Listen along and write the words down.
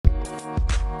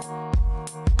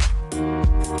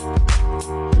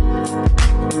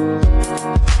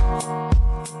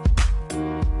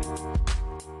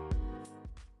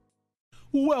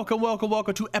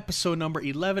Welcome to episode number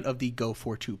 11 of the Go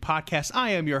For Two podcast. I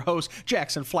am your host,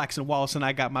 Jackson Flaxen Wallace, and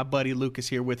I got my buddy Lucas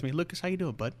here with me. Lucas, how you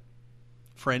doing, bud?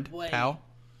 Friend, pal?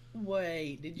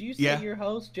 Wait, did you say your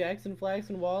host, Jackson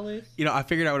Flaxen Wallace? You know, I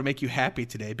figured I would make you happy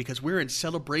today because we're in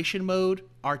celebration mode.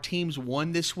 Our teams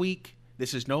won this week.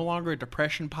 This is no longer a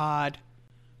depression pod.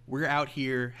 We're out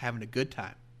here having a good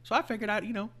time. So I figured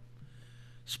I'd,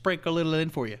 sprinkle a little in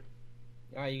for you.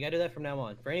 All right, you got to do that from now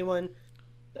on. For anyone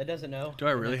that doesn't know. Do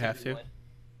I really have everyone.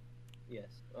 Yes.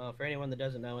 For anyone that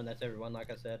doesn't know, and that's everyone,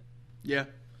 like I said. Yeah.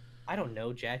 I don't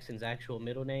know Jackson's actual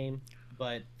middle name,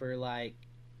 but for like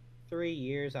 3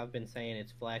 years I've been saying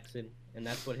it's Flaxen, and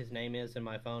that's what his name is in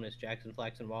my phone is Jackson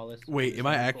Flaxen Wallace. Wait, am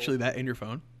I actually that in your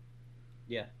phone?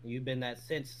 Yeah, you've been that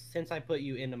since I put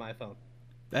you into my phone.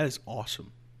 That is awesome.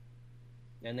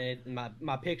 And then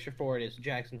my picture for it is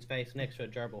Jackson's face next to a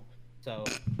gerbil. So,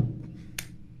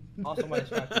 awesome way to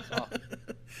start this off.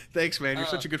 Thanks, man. You're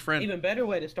such a good friend. Even better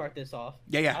way to start this off.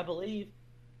 Yeah. I believe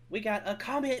we got a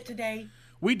comment today.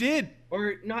 We did.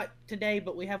 Or not today,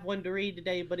 but we have one to read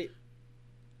today, but it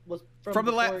was from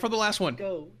the last one.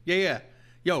 Go. Yeah.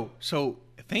 Yo, so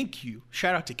thank you.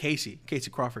 Shout out to Casey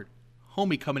Crawford.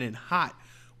 Homie coming in hot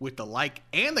with the like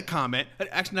and the comment.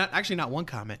 Actually not one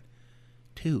comment.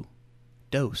 2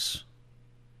 dose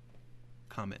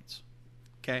comments.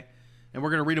 Okay? And we're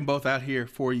going to read them both out here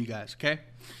for you guys, okay?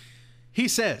 He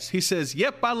says,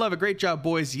 yep, I love it. Great job,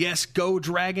 boys. Yes, go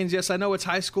Dragons. Yes, I know it's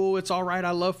high school. It's all right.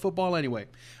 I love football anyway.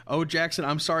 Oh, Jackson,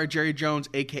 I'm sorry Jerry Jones,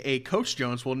 a.k.a. Coach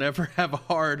Jones, will never have a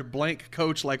hard blank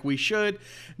coach like we should.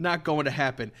 Not going to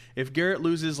happen. If Garrett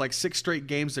loses like 6 straight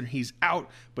games, then he's out.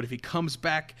 But if he comes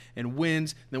back and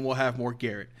wins, then we'll have more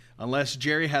Garrett. Unless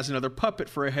Jerry has another puppet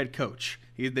for a head coach.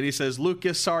 Then he says,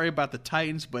 Lucas, sorry about the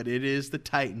Titans, but it is the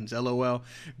Titans. LOL.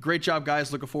 Great job,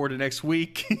 guys. Looking forward to next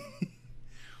week.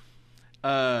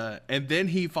 And then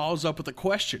he follows up with a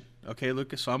question. Okay,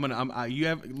 Lucas. So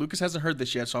Lucas hasn't heard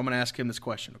this yet, so I'm gonna ask him this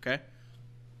question. Okay.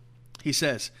 He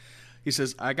says,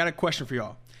 I got a question for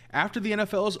y'all. After the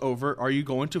NFL is over, are you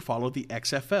going to follow the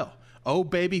XFL? Oh,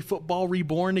 baby, football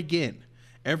reborn again.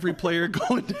 Every player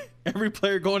going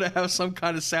to have some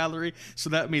kind of salary,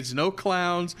 so that means no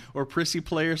clowns or prissy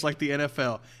players like the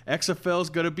NFL. XFL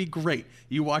is going to be great.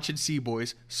 You watch and see,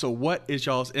 boys. So what is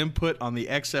y'all's input on the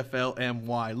XFL and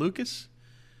why? Lucas?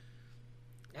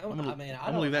 I don't know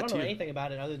anything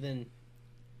about it other than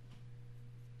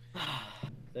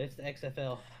it's the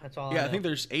XFL. That's all. Yeah, I think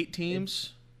there's 8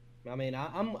 teams. I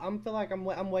feel like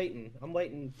I'm waiting. I'm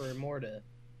waiting for more to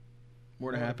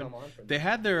happen. They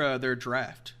had their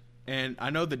draft, and I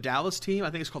know the Dallas team.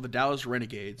 I think it's called the Dallas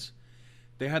Renegades.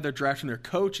 They had their draft, and their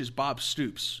coach is Bob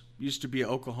Stoops. Used to be an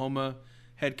Oklahoma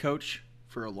head coach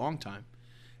for a long time,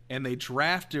 and they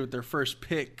drafted with their first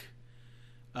pick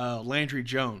Landry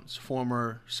Jones,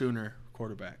 former Sooner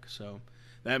quarterback. So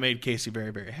that made Casey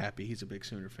very, very happy. He's a big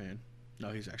Sooner fan. No,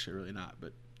 he's actually really not,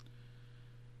 but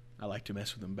I like to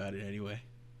mess with him about it anyway.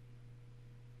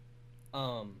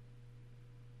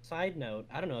 Side note,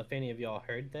 I don't know if any of y'all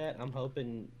heard that. I'm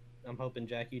hoping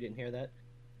Jack, you didn't hear that.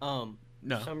 No.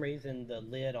 For some reason the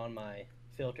lid on my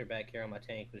filter back here on my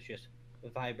tank was just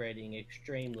vibrating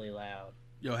extremely loud.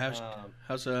 Yo, how's Marlon?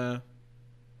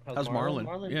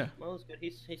 Yeah. Marlon's good.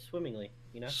 He's swimmingly,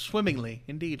 Swimmingly,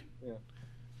 indeed. Yeah.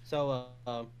 So,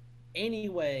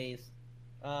 anyways,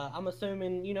 I'm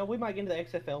assuming, we might get into the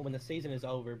XFL when the season is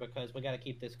over because we got to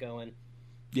keep this going.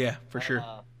 Yeah, for sure.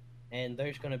 And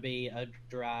there's going to be a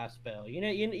dry spell. You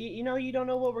don't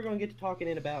know what we're going to get to talking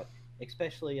in about,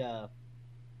 especially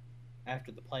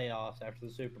after the playoffs, after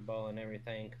the Super Bowl and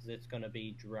everything, because it's going to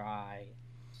be dry.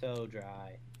 So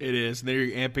dry. It is. And then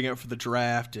you're amping up for the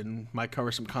draft and might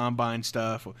cover some combine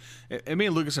stuff. And me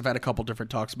and Lucas have had a couple different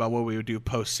talks about what we would do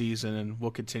postseason, and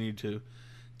we'll continue to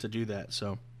do that.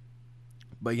 So,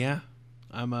 but yeah,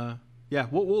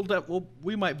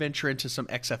 we might venture into some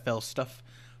XFL stuff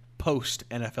post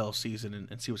NFL season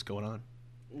and see what's going on.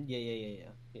 Yeah.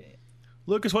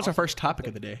 Lucas, what's our first topic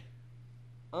of the day?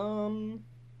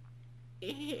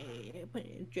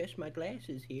 Just my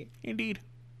glasses here. Indeed.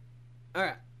 All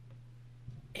right.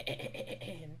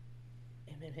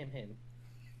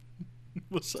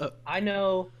 What's up? I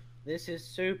know this is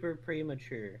super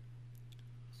premature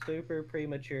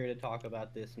to talk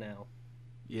about this now.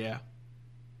 Yeah.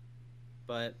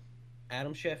 But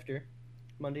Adam Schefter,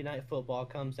 Monday Night Football,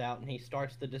 comes out and he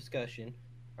starts the discussion.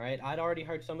 All right, I'd already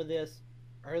heard some of this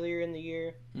earlier in the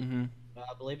year, I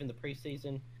believe in the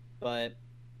preseason, but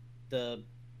the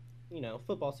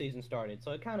football season started,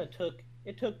 so it kind of took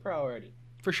priority.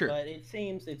 For sure. But it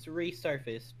seems it's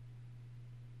resurfaced.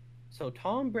 So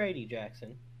Tom Brady,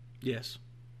 Jackson, yes,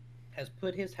 has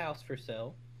put his house for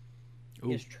sale Ooh.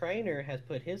 His trainer has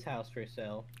put his house for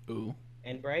sale, Ooh.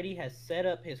 and Brady has set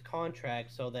up his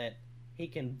contract so that he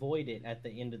can void it at the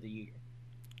end of the year.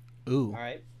 Ooh. All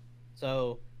right.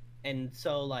 So,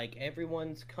 like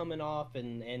everyone's coming off,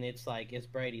 and it's like, is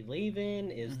Brady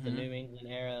leaving? Is the New England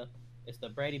era, is the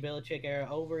Brady Belichick era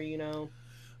over? Oh,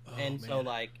 And man. so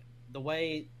like the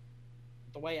way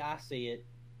I see it,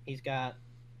 he's got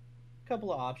a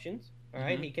couple of options. All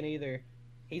right,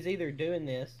 he's either doing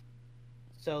this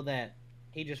so that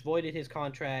he just voided his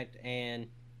contract and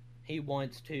he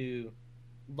wants to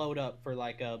load up for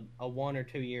like a 1 or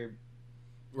 2 year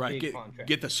right. big contract.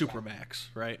 Get the Supermax,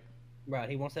 right? Right,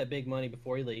 he wants that big money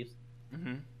before he leaves.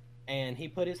 Mm-hmm. And he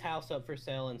put his house up for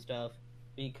sale and stuff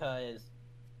because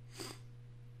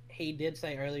he did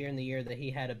say earlier in the year that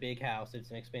he had a big house. It's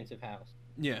an expensive house.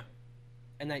 Yeah.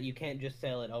 And that you can't just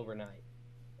sell it overnight.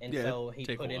 And Yeah, so he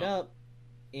take a put it while. up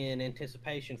in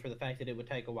anticipation for the fact that it would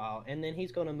take a while. And then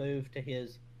he's going to move to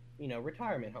his,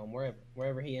 retirement home,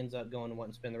 wherever he ends up going and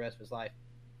wanting to spend the rest of his life.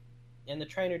 And the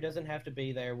trainer doesn't have to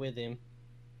be there with him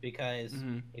because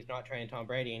he's not training Tom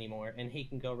Brady anymore, and he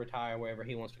can go retire wherever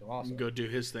he wants to go also. Go do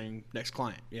his thing, next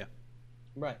client. Yeah.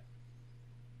 Right.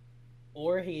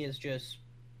 Or he is just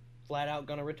flat out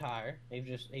going to retire.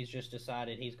 He's just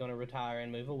decided he's going to retire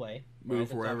and move away. Move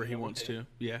That's wherever option he number wants 2. to.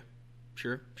 Yeah.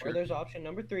 Sure. Or there's option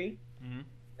number 3, Mhm.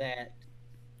 that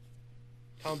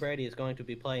Tom Brady is going to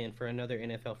be playing for another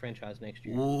NFL franchise next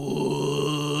year.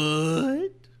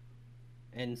 What?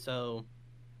 And so,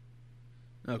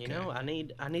 Okay. I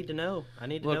need to know. I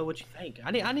need to Look- know what you think. I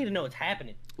need to know what's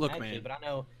happening. Look, actually, man.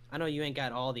 But I know you ain't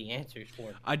got all the answers for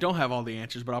it. I don't have all the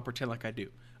answers, but I'll pretend like I do.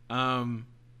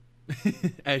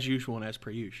 As usual and as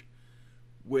per usual.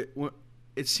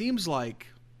 It seems like,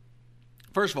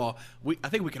 first of all, I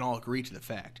think we can all agree to the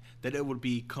fact that it would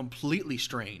be completely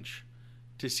strange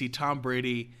to see Tom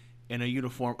Brady in a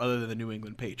uniform other than the New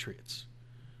England Patriots,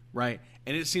 right?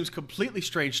 And it seems completely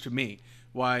strange to me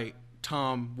why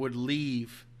Tom would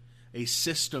leave a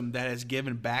system that has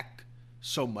given back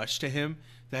so much to him,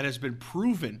 that has been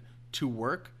proven to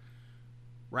work,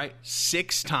 right?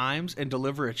 6 times and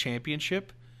deliver a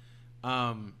championship.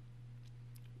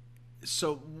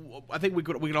 So I think we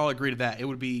could all agree to that. It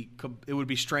would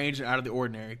be strange and out of the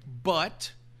ordinary,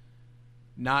 but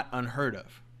not unheard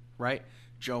of, right?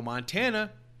 Joe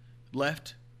Montana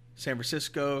left San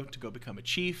Francisco to go become a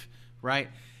Chief, right?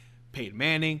 Peyton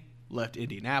Manning left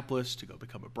Indianapolis to go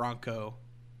become a Bronco.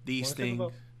 These things,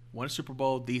 won a Super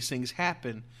Bowl. These things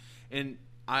happen, and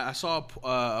I saw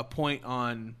a point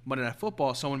on Monday Night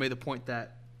Football. Someone made the point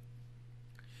that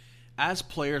as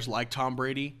players like Tom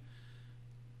Brady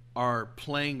are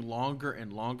playing longer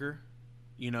and longer,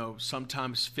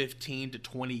 sometimes 15 to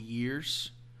 20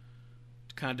 years,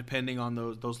 kind of depending on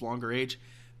those longer age,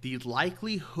 the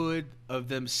likelihood of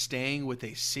them staying with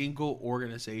a single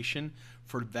organization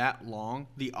for that long,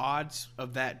 the odds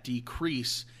of that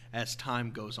decrease as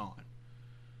time goes on,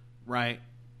 right?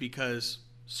 Because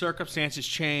circumstances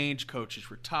change, coaches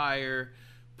retire,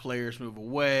 players move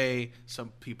away,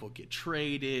 some people get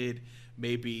traded,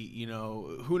 maybe,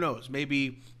 who knows,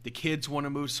 maybe the kids want to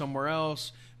move somewhere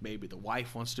else, maybe the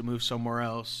wife wants to move somewhere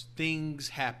else. Things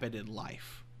happen in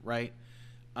life, right?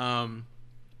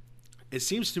 It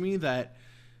seems to me that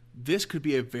this could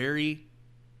be a very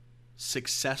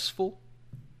successful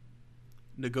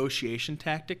negotiation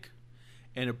tactic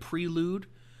and a prelude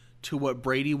to what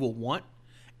Brady will want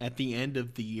at the end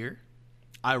of the year.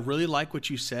 I really like what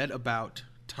you said about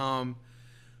Tom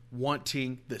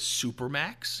wanting the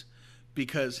Supermax,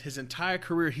 because his entire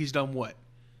career he's done what?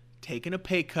 Taken a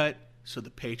pay cut so the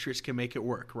Patriots can make it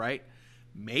work, right?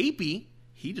 Maybe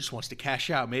he just wants to cash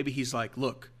out. Maybe he's like,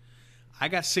 look, I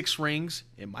got 6 rings.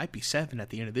 It might be 7 at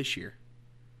the end of this year.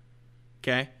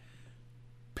 Okay?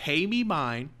 Pay me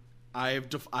mine. I've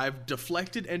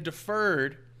deflected and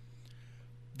deferred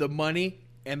the money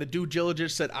and the due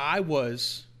diligence that I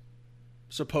was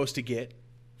supposed to get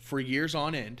for years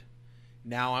on end.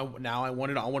 Now I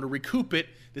want to recoup it.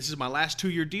 This is my last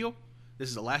 2-year deal. This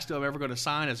is the last deal I'm ever going to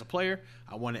sign as a player.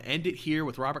 I want to end it here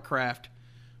with Robert Kraft,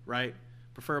 right?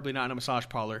 Preferably not in a massage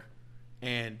parlor,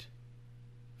 and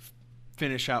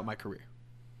finish out my career.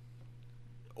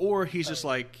 Or he's just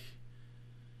like,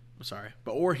 I'm sorry,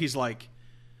 or he's like,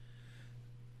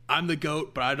 I'm the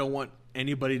GOAT, but I don't want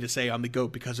anybody to say I'm the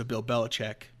GOAT because of Bill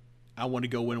Belichick. I want to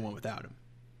go win one without him.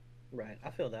 Right, I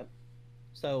feel that.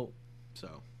 So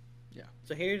yeah.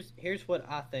 So here's what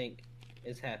I think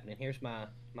is happening. Here's my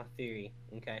theory,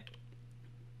 okay?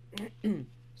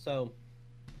 So,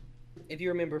 if you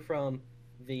remember from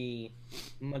the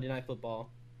Monday Night Football,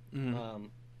 the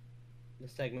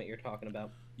segment you're talking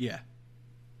about, Yeah.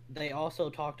 they also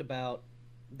talked about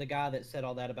the guy that said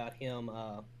all that about him,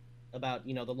 about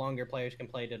the longer players can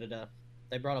play,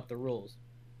 they brought up the rules,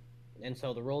 and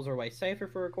so the rules are way safer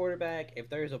for a quarterback. If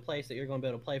there's a place that you're going to be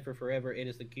able to play for forever, it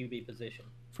is the QB position.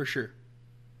 For sure.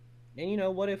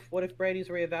 And what if Brady's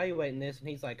reevaluating this and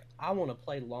he's like, I want to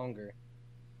play longer.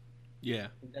 Yeah.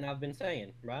 Than I've been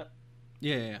saying, right?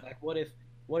 Yeah. Like what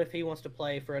if he wants to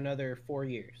play for another 4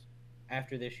 years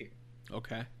after this year?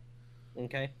 Okay.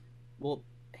 Well,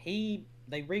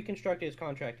 they reconstructed his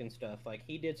contract and stuff. Like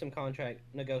he did some contract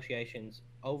negotiations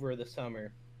over the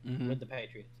summer with the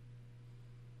Patriots.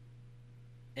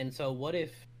 And so what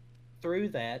if through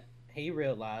that he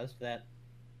realized that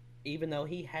even though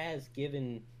he has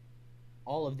given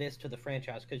all of this to the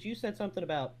franchise, because you said something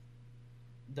about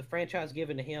the franchise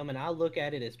given to him, and I look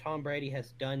at it as Tom Brady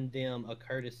has done them a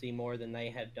courtesy more than they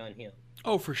have done him.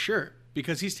 Oh, for sure,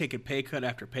 because he's taken pay cut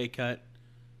after pay cut,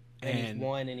 and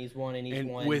he's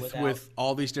won with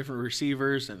all these different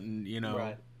receivers, and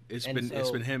right. it's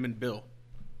been him and Bill.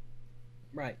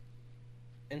 Right.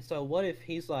 And so what if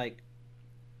he's like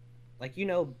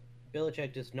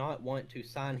Belichick does not want to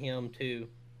sign him to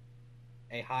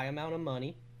a high amount of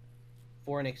money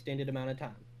for an extended amount of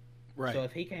time. Right. So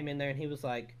if he came in there and he was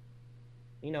like,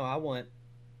 I want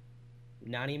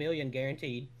 $90 million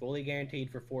guaranteed, fully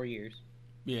guaranteed for 4 years.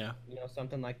 Yeah.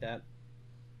 Something like that.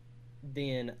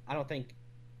 Then I don't think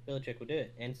Belichick would do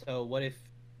it. And so what if,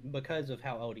 because of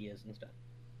how old he is and stuff.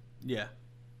 Yeah.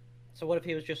 So what if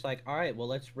he was just like, all right, well,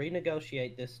 let's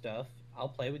renegotiate this stuff. I'll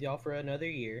play with y'all for another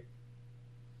year.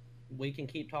 We can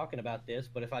keep talking about this,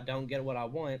 but if I don't get what I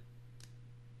want,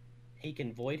 he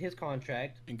can void his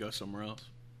contract. And go somewhere else.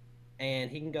 And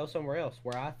he can go somewhere else,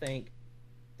 where I think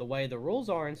the way the rules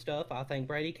are and stuff, I think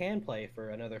Brady can play for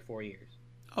another 4 years.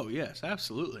 Oh, yes,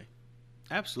 absolutely.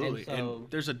 Absolutely. And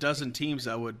there's a dozen teams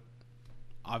that would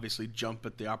obviously jump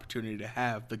at the opportunity to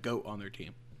have the GOAT on their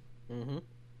team. Mm-hmm.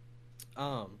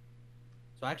 So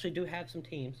I actually do have some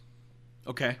teams.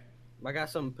 Okay. I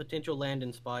got some potential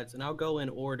landing spots, and I'll go in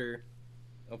order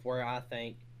of where I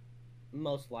think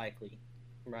most likely,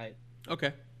 right?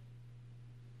 Okay.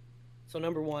 So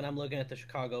number one, I'm looking at the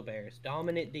Chicago Bears.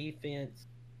 Dominant defense.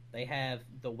 They have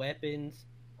the weapons.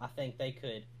 I think they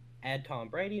could add Tom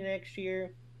Brady next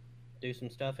year, do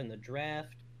some stuff in the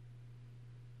draft,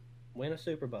 win a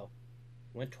Super Bowl.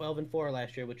 Went 12-4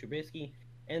 last year with Trubisky,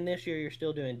 and this year you're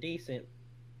still doing decent,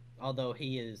 although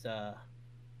he is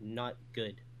not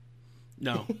good.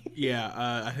 No, yeah,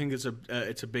 I think it's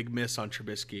a big miss on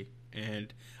Trubisky,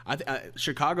 and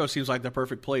Chicago seems like the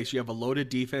perfect place. You have a loaded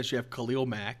defense. You have Khalil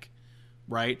Mack,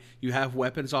 right? You have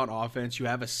weapons on offense. You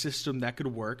have a system that could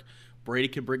work. Brady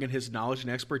can bring in his knowledge and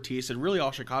expertise, and really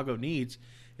all Chicago needs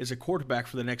is a quarterback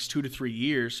for the next 2 to 3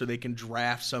 years, so they can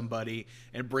draft somebody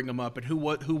and bring them up. And who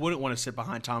wouldn't want to sit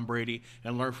behind Tom Brady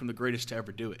and learn from the greatest to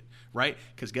ever do it, right?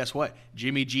 Because guess what,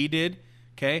 Jimmy G did,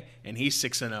 okay, and he's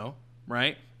 6-0,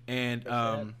 right? And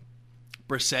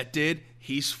Brissett did.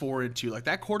 He's 4-2. Like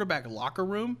that quarterback locker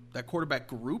room, that quarterback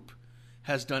group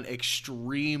has done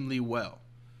extremely well,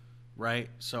 right?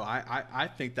 So I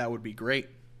think that would be great.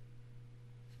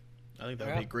 I think that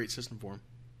would be a great system for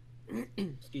him.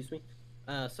 Excuse me.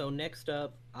 So next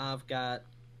up, I've got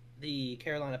the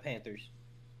Carolina Panthers.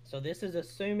 So this is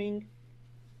assuming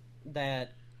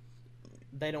that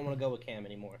they don't want to go with Cam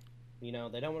anymore. They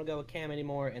don't want to go with Cam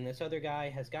anymore, and this other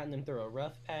guy has gotten them through a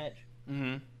rough patch.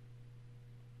 Mm-hmm.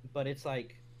 But it's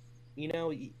like, you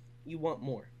want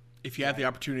more. If you have the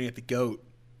opportunity at the GOAT.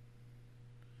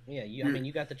 Yeah,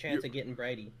 you got the chance of getting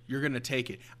Brady. You're going to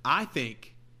take it. I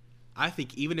think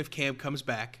even if Cam comes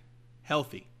back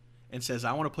healthy and says,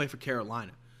 I want to play for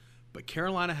Carolina, but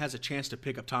Carolina has a chance to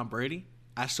pick up Tom Brady,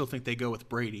 I still think they go with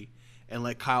Brady and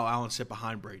let Kyle Allen sit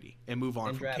behind Brady and move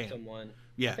on from Cam. And draft someone.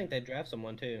 Yeah. I think they'd draft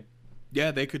someone too.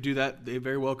 Yeah, they could do that. They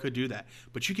very well could do that.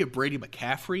 But you get Brady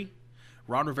McCaffrey.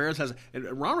 Ron Rivera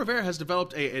has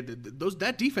developed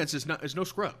that defense is no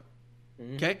scrub.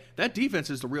 Mm-hmm. Okay? That defense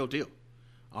is the real deal.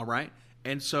 All right?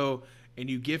 And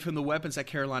you give him the weapons that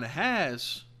Carolina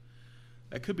has,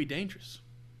 that could be dangerous.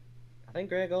 I think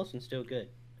Greg Olson's still good.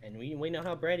 And we know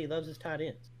how Brady loves his tight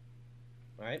ends.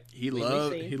 All right? He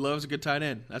loves a good tight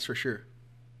end. That's for sure.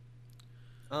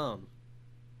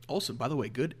 Olson, by the way,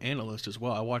 good analyst as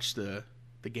well. I watched the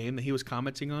game that he was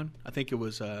commenting on. I think it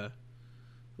was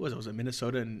was it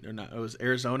Minnesota or not? It was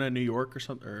Arizona, New York or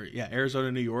something.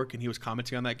 Arizona, New York, and he was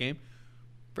commenting on that game.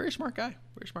 Very smart guy.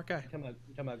 Very smart guy. You talking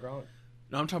about Gronk?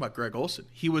 No, I'm talking about Greg Olson.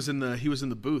 He was in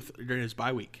the booth during his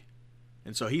bye week,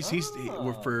 and so he's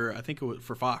for I think it was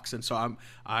for Fox, and so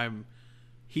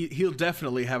he'll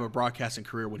definitely have a broadcasting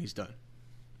career when he's done.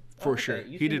 Oh, for sure. okay.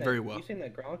 You He seen did that? very You well. seen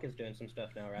that Gronk is doing some stuff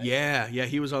now, right? Yeah,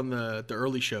 he was on the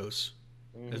early shows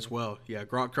Hmm. as well. Yeah,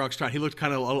 Gronk's trying. He looked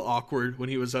kind of a little awkward when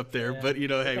he was up there, Yeah. but He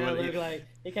hey, kind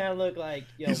of looked like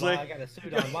yo, he's why like I got a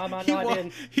suit on? Why am I he not walked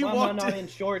in? he Why am I walked not in, in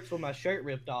shorts with my shirt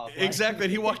ripped off? Like, exactly.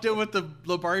 He walked in with the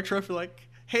Lombardi Trophy, like,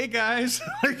 "Hey guys,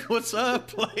 like, what's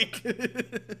up?" Like,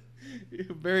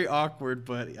 very awkward.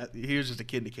 But he was just a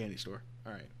kid in a candy store.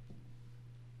 All right.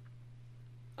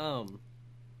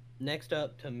 next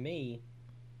up to me,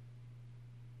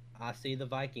 I see the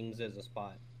Vikings as a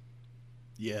spot.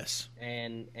 Yes.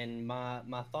 And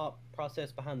my thought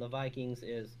process behind the Vikings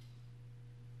is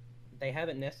they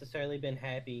haven't necessarily been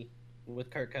happy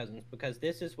with Kirk Cousins because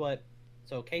this is what.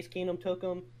 So Case Keenum took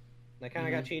them. They kind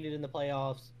of got cheated in the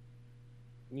playoffs.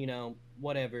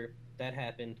 Whatever that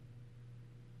happened.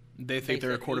 They think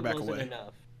they're a quarterback he wasn't away.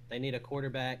 enough. They need a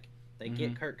quarterback. They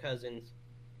get Kirk Cousins.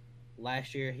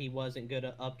 Last year he wasn't good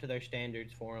up to their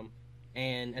standards for them.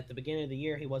 And at the beginning of the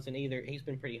year he wasn't either. He's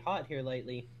been pretty hot here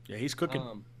lately. Yeah, he's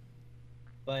cooking.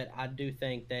 But I do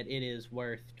think that it is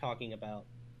worth talking about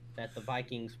that the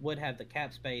Vikings would have the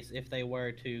cap space if they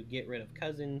were to get rid of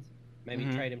Cousins, maybe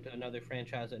trade him to another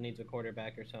franchise that needs a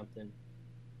quarterback or something.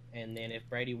 And then if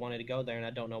Brady wanted to go there, and I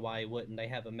don't know why he wouldn't, they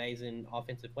have amazing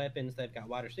offensive weapons. They've got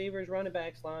wide receivers, running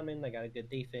backs, linemen. They got a good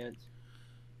defense.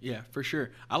 Yeah, for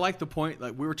sure. I like the point.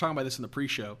 Like we were talking about this in the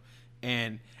pre-show,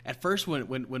 and at first when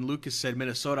Lucas said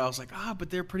Minnesota, I was like, but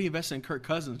they're pretty invested in Kirk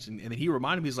Cousins, and then he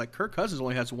reminded me, he's like, Kirk Cousins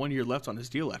only has 1 year left on his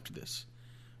deal after this,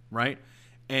 right?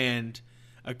 And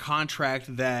a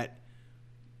contract that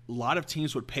a lot of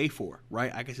teams would pay for,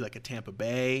 right? I could see like a Tampa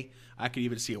Bay. I could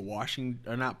even see a Washington,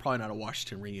 or probably not a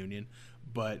Washington reunion,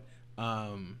 but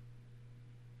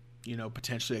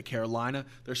potentially a Carolina.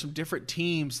 There's some different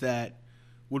teams that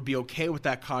would be okay with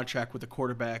that contract with a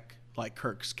quarterback like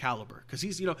Kirk's caliber, because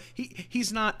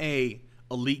he's not a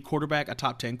elite quarterback, a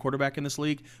top 10 quarterback in this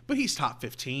league, but he's top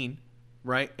 15,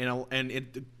 right?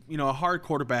 A hard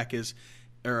quarterback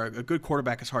or a good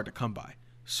quarterback is hard to come by.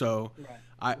 So right.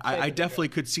 I definitely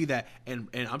could see that, and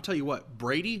I'm telling you what,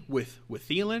 Brady with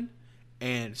Thielen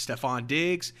and Stephon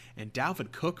Diggs and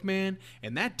Dalvin Cook, man,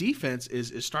 and that defense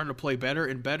is starting to play better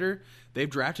and better. They've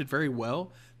drafted very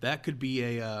well. That could be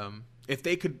if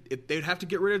they'd have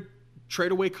to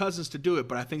trade away Cousins to do it,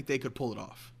 but I think they could pull it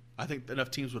off. I think enough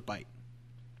teams would bite.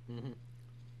 All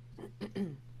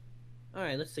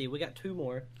right, let's see. We got two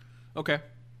more. Okay.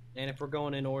 And if we're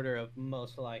going in order of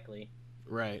most likely.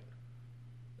 Right.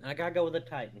 I got to go with the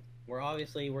Titans.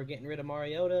 We're getting rid of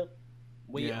Mariota.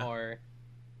 We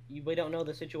don't know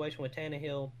the situation with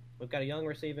Tannehill. We've got a young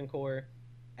receiving core.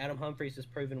 Adam Humphries has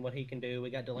proven what he can do.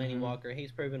 We got Delaney Walker.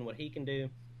 He's proven what he can do.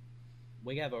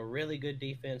 We have a really good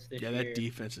defense this year. Yeah, that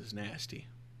defense is nasty.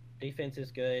 Defense is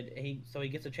good. He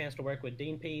gets a chance to work with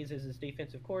Dean Pease as his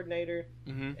defensive coordinator,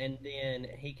 and then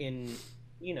he can,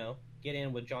 get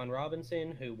in with John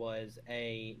Robinson, who was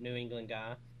a New England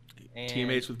guy, and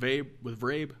teammates with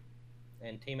Vrabe.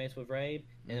 And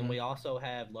then we also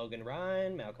have Logan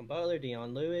Ryan, Malcolm Butler,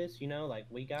 Deion Lewis.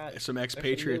 We got some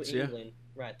expatriates. Yeah,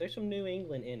 right. There's some New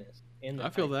England in us. I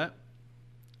feel that.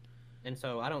 And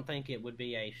so I don't think it would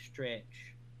be a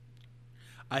stretch.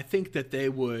 I think that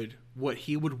what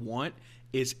he would want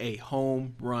is a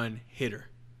home run hitter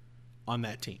on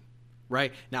that team,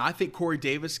 right? Now, I think Corey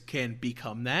Davis can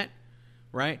become that,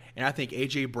 right? And I think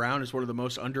A.J. Brown is one of the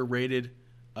most underrated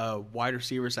wide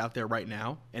receivers out there right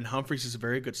now. And Humphries is a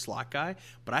very good slot guy.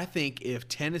 But I think if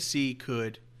Tennessee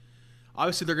could –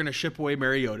 obviously, they're going to ship away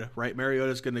Mariota, right?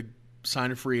 Mariota's going to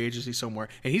sign a free agency somewhere,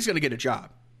 and he's going to get a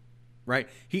job. Right,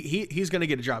 he's going to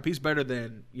get a job. He's better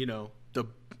than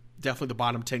definitely the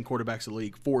bottom 10 quarterbacks in the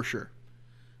league for sure.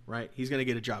 Right, he's going to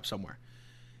get a job somewhere.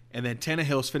 And then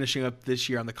Tannehill's finishing up this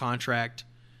year on the contract.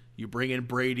 You bring in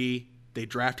Brady. They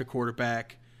draft a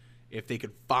quarterback. If they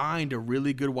could find a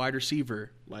really good wide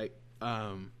receiver, I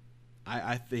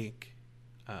think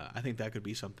that could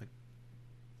be something.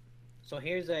 So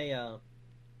here's an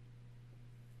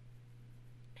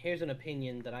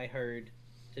opinion that I heard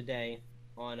today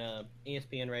on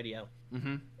ESPN radio,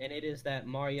 and it is that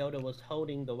Mariota was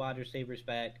holding the wide receivers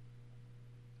back.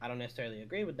 I don't necessarily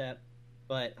agree with that,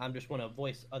 but I just want to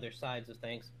voice other sides of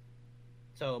things.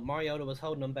 So Mariota was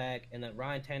holding them back, and that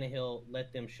Ryan Tannehill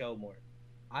let them show more.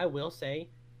 I will say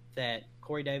that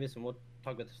Corey Davis, and we'll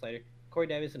talk about this later, Corey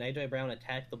Davis and A.J. Brown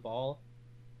attacked the ball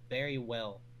very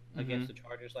well against the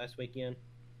Chargers last weekend.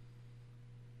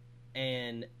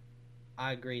 And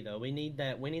I agree, though. We need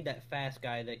that fast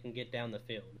guy that can get down the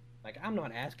field. Like, I'm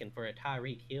not asking for a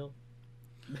Tyreek Hill.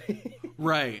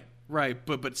 Right.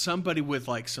 But somebody with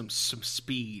like some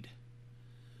speed.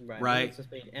 Right. Some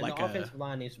speed. And like the offensive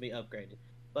line needs to be upgraded.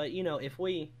 But if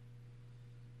we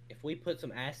put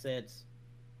some assets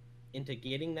into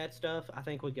getting that stuff, I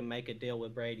think we can make a deal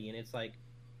with Brady. And it's like,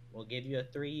 we'll give you a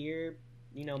 3-year,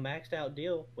 maxed out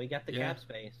deal. We got the cap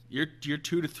space. You're 2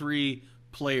 to 3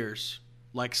 players,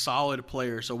 like solid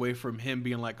players, away from him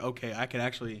being like, okay, I could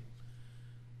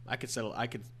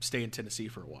stay in Tennessee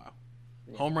for a while.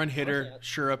 Yeah. Home run hitter,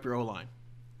 sure up your O-line.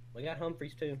 We got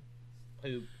Humphreys too,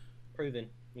 who proven,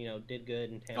 did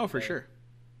good in Tampa. Oh, for sure.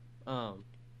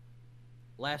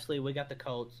 Lastly, we got the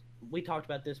Colts. We talked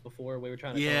about this before. We were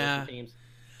trying to cover teams.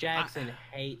 Jackson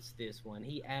hates this one.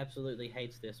 He absolutely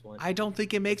hates this one. I don't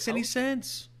think it makes any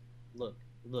sense. Look,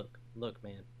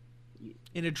 man.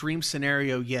 In a dream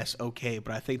scenario, yes, okay,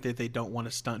 but I think that they don't want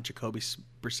to stunt Jacoby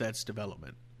Brissett's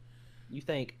development. Do you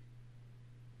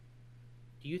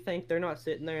think they're not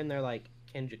sitting there and they're like,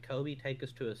 can Jacoby take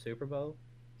us to a Super Bowl?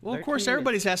 Well, of course,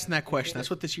 everybody's asking that question. That's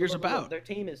what this year's about. Their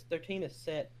team is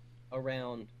set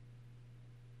around,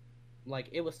 like,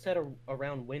 it was set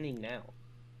around winning now.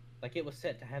 Like, it was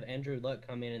set to have Andrew Luck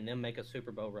come in and then make a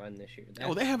Super Bowl run this year.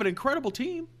 They have an incredible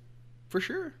team, for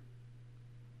sure.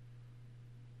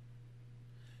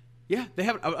 Yeah, they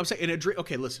have. I'm saying in a dream.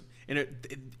 Okay, listen, and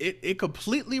it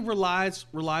completely relies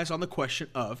on the question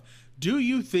of, do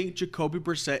you think Jacoby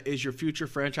Brissett is your future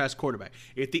franchise quarterback?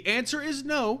 If the answer is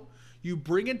no, you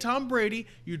bring in Tom Brady,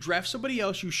 you draft somebody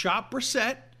else, you shop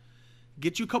Brissett,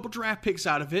 get you a couple draft picks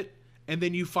out of it, and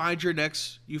then you find your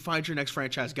next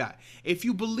franchise guy. If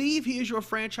you believe he is your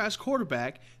franchise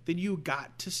quarterback, then you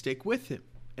got to stick with him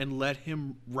and let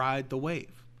him ride the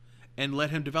wave. And let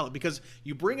him develop, because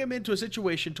you bring him into a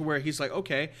situation to where he's like,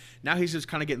 okay, now he's just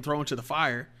kind of getting thrown into the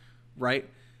fire, right?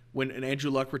 When Andrew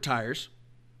Luck retires,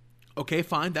 okay,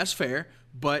 fine, that's fair,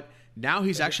 but now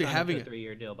he's actually having a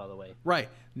 3-year deal, by the way. Right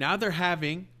now they're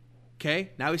having,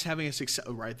 okay, now he's having a success.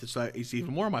 Right, that's it's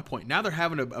even more of my point. Now they're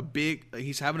having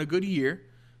he's having a good year,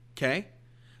 okay.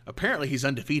 Apparently he's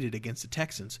undefeated against the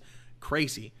Texans.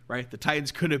 Crazy, right? The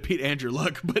Titans couldn't beat Andrew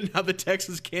Luck, but now the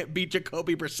Texans can't beat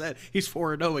Jacoby Brissett. He's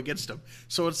 4-0 against them.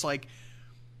 So it's like,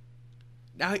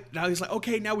 now he's like,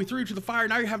 okay, now we threw you to the fire.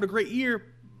 Now you're having a great year.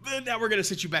 But now we're going to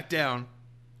sit you back down,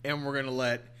 and we're going to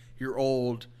let your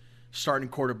old starting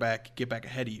quarterback get back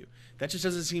ahead of you. That just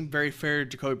doesn't seem very fair to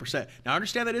Jacoby Brissett. Now, I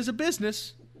understand that is a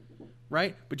business,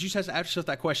 right? But you just have to ask yourself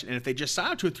that question. And if they just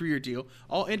signed to a 3-year deal,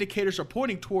 all indicators are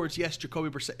pointing towards, yes, Jacoby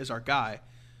Brissett is our guy.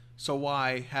 So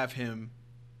why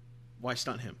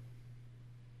stunt him?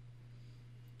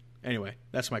 Anyway,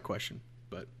 that's my question.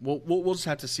 But we'll just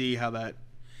have to see how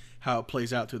it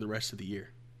plays out through the rest of the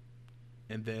year,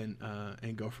 and then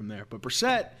and go from there. But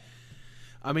Brissett,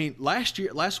 I mean, last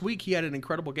week he had an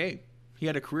incredible game. He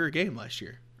had a career game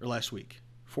last week.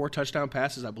 4 touchdown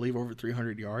passes, I believe, over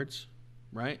 300 yards.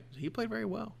 Right? He played very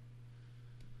well.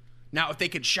 Now, if they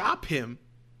could shop him,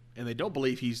 and they don't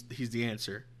believe he's the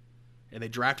answer, and they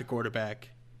draft a quarterback,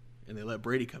 and they let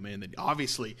Brady come in, then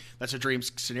obviously that's a dream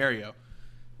scenario,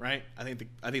 right? I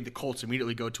think the Colts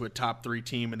immediately go to a top 3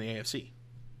 team in the AFC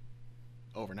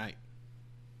overnight.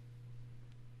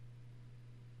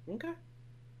 Okay.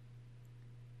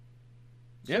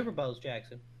 Yep. Super Bowls,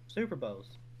 Jackson. Super Bowls.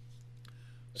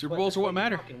 Super Bowls are what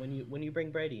matter when you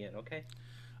bring Brady in. Okay.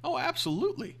 Oh,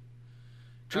 absolutely.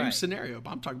 Dream scenario, but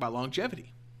I'm talking about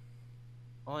longevity.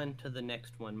 On to the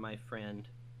next one, my friend.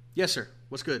 Yes, sir.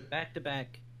 What's good?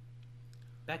 Back-to-back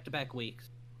weeks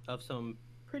of some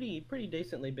pretty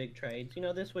decently big trades.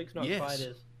 This week's not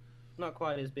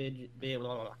quite as big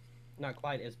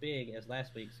as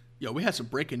last week's. Yo, we had some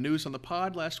breaking news on the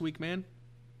pod last week, man.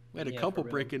 We had a couple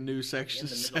breaking news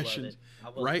sessions. I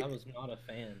was not a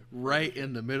fan. Right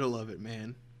in the middle of it,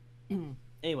 man.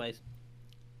 Anyways,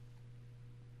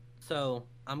 so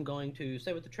I'm going to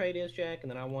say what the trade is, Jack, and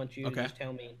then I want you to just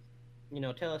tell me,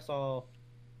 tell us all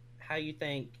how you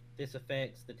think this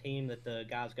affects the team that the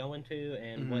guy's going to,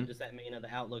 and what does that mean of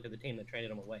the outlook of the team that traded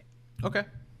him away. Okay.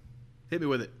 Hit me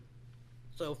with it.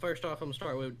 So first off, I'm going to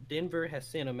start with Denver has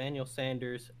sent Emmanuel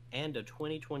Sanders and a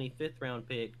 2020 5th-round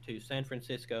pick to San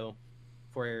Francisco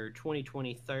for a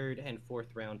 2020 3rd and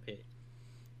 4th-round pick.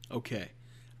 Okay.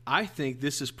 I think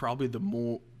this is probably the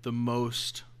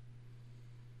most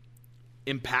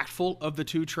impactful of the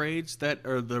 2 trades that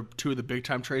are the 2 of the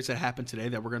big-time trades that happened today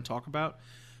that we're going to talk about,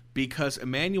 because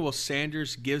Emmanuel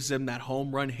Sanders gives them that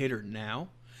home run hitter now,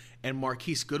 and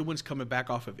Marquise Goodwin's coming back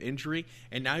off of injury,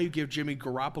 and now you give Jimmy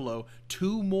Garoppolo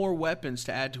 2 more weapons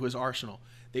to add to his arsenal.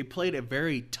 They played a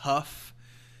very tough,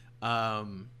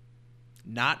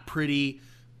 not pretty,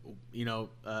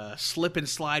 slip and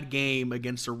slide game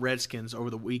against the Redskins over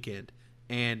the weekend,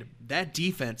 and that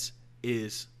defense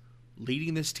is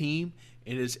leading this team.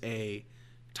 It is a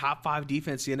top 5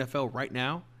 defense in the NFL right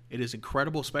now. It is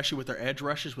incredible, especially with their edge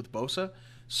rushes with Bosa.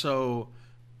 So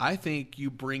I think you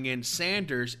bring in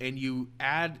Sanders and you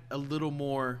add a little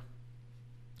more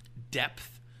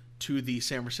depth to the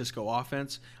San Francisco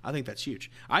offense. I think that's huge.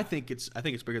 I think it's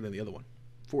bigger than the other one,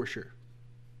 for sure.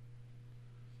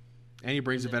 And he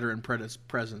brings a veteran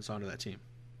presence onto that team.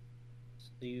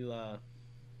 Do you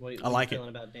what I like are you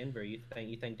feeling about Denver? You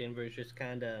think Denver's just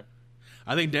kind of?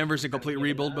 I think Denver's in complete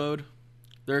rebuild mode.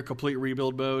 They're in complete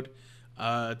rebuild mode.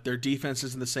 Their defense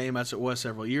isn't the same as it was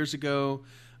several years ago.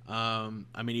 I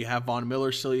mean, you have Von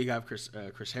Miller still. You have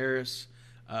Chris Harris.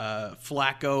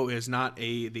 Flacco is not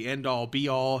the end all be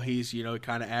all. He's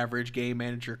kind of average game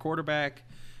manager quarterback.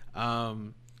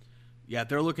 Yeah,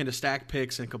 they're looking to stack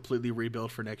picks and completely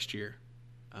rebuild for next year,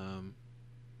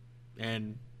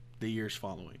 and the years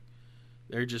following.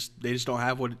 They just don't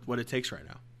have what it takes right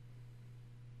now.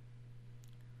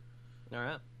 All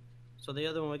right. So the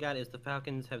other one we got is the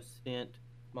Falcons have sent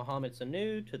Mohamed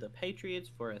Sanu to the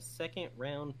Patriots for a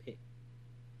 2nd-round pick.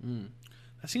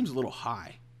 That seems a little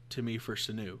high to me for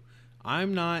Sanu.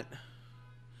 I'm not.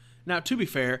 Now, to be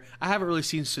fair, I haven't really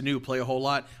seen Sanu play a whole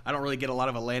lot. I don't really get a lot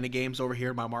of Atlanta games over here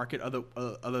in my market,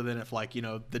 other than if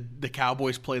the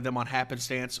Cowboys play them on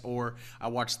happenstance, or I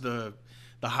watch the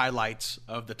highlights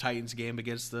of the Titans game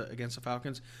against the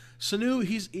Falcons. Sanu,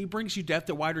 he brings you depth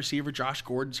at wide receiver. Josh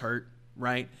Gordon's hurt,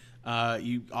 right?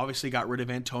 You obviously got rid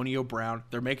of Antonio Brown.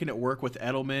 They're making it work with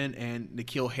Edelman, and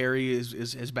N'Keal Harry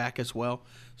is back as well.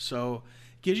 So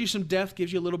gives you some depth,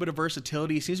 gives you a little bit of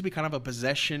versatility. He seems to be kind of a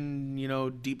possession,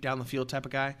 deep down the field type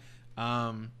of guy.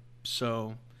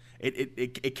 So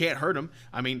it can't hurt him.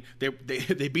 I mean, they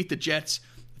beat the Jets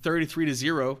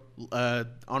 33-0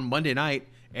 on Monday night,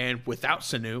 and without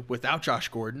Sanu, without Josh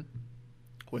Gordon,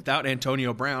 without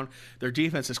Antonio Brown, their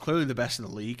defense is clearly the best in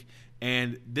the league.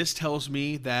 And this tells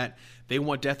me that they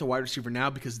want depth at wide receiver now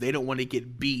because they don't want to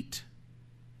get beat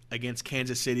against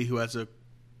Kansas City, who has a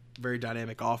very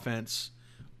dynamic offense,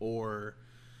 or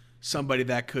somebody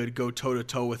that could go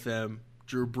toe-to-toe with them,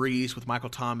 Drew Brees with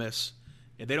Michael Thomas.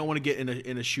 And they don't want to get in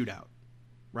a shootout,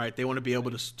 right? They want to be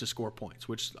able to score points,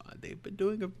 which they've been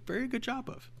doing a very good job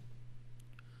of.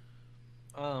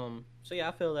 So yeah,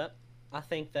 I feel that. I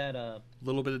think that a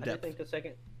little bit of depth.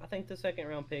 I think the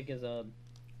 2nd-round pick is a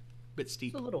bit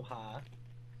steep. It's a little high.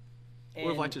 Would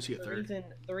have liked to see a third.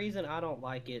 The reason I don't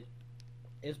like it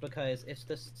is because it's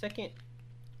the second.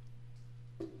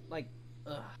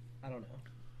 I don't know.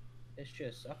 It's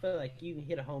just I feel like you can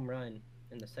hit a home run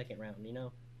in the 2nd round.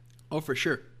 Oh, for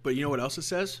sure. But you know what else it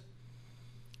says?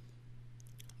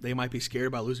 They might be scared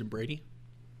about losing Brady.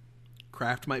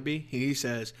 Kraft might be. He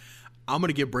says, "I'm going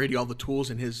to give Brady all the tools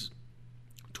in his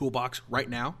toolbox right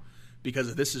now, because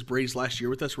if this is Brady's last year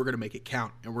with us, we're going to make it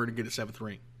count, and we're going to get a 7th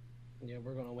ring." Yeah,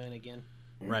 we're going to win again.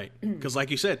 Right. Because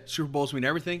like you said, Super Bowls mean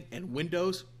everything, and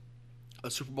windows, a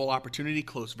Super Bowl opportunity,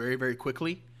 close very, very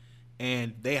quickly.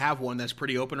 And they have one that's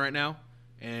pretty open right now.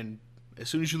 And as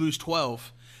soon as you lose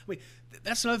 12,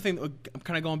 that's another thing. I'm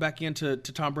kind of going back into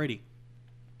Tom Brady.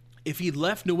 If he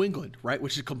left New England, right,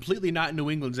 which is completely not in New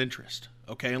England's interest,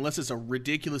 okay, unless it's a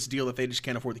ridiculous deal that they just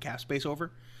can't afford the cap space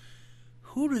over,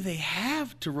 who do they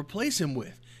have to replace him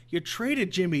with? You traded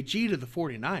Jimmy G to the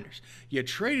 49ers. You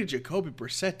traded Jacoby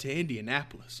Brissett to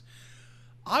Indianapolis.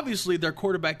 Obviously, their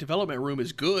quarterback development room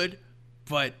is good,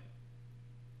 but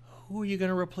who are you going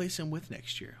to replace him with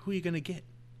next year? Who are you going to get?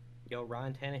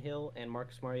 Ryan Tannehill and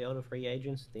Marcus Mariota free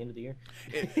agents at the end of the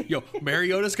year.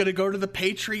 Mariota's going to go to the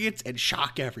Patriots and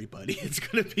shock everybody. It's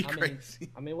going to be crazy.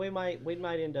 We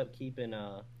might end up keeping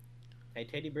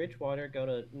Teddy Bridgewater go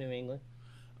to New England.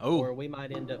 Oh. Or we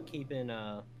might end up keeping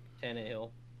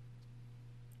Tannehill.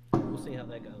 We'll see how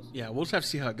that goes. Yeah, we'll just have to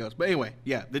see how it goes. But anyway,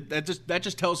 yeah, that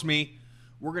just tells me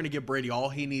we're going to give Brady all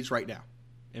he needs right now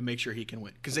and make sure he can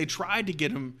win. Because they tried to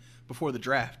get him before the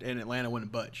draft, and Atlanta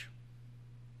wouldn't budge.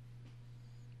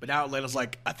 But now Atlanta's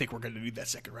like, I think we're going to need that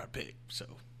 2nd-round pick. So,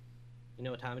 you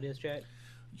know what time it is, Jack?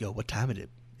 Yo, what time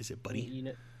is it, buddy?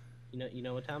 You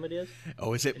know what time it is?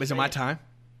 Oh, is it my time?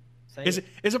 Is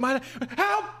it my time?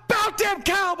 How about them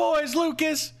Cowboys,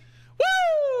 Lucas?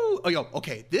 Woo! Oh, yo,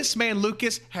 okay. This man,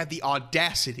 Lucas, had the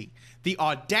audacity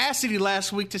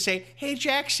last week to say, "Hey,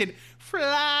 Jackson,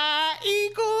 fly,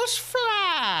 Eagles,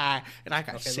 fly." And I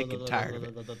got sick and tired of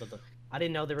it. I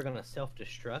didn't know they were going to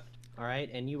self-destruct, all right?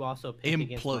 And you also picked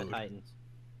against my Titans.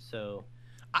 So.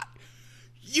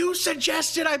 You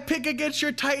suggested I pick against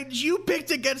your Titans. You picked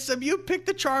against them. You picked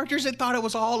the Chargers and thought it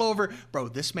was all over. Bro,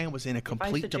 this man was in a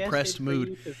complete depressed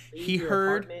mood. He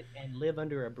heard and live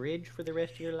under a bridge for the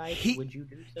rest of your life. Would you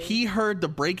do so? He heard the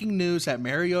breaking news that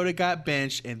Mariota got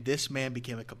benched, and this man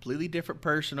became a completely different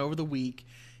person over the week.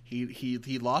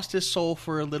 He lost his soul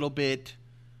for a little bit.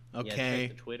 Okay. Yeah, check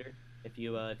the Twitter. If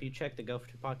you check the Go For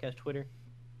Two podcast Twitter,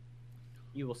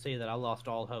 you will see that I lost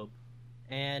all hope.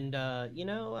 And,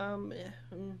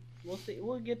 we'll see.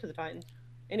 We'll get to the Titans.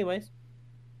 Anyways.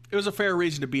 It was a fair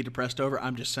reason to be depressed over.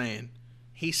 I'm just saying.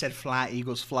 He said, fly,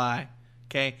 Eagles, fly.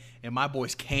 Okay? And my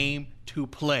boys came to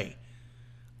play.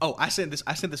 Oh, I sent this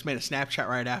man a Snapchat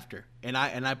right after. And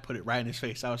I put it right in his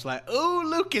face. I was like, oh,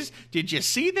 Lucas, did you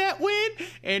see that win?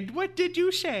 And what did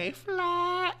you say?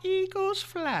 Fly, Eagles,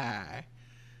 fly.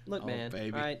 Look, man.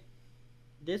 Baby. All right.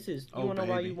 This is, you want to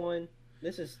know why you won?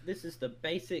 This is the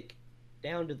basic...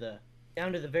 Down to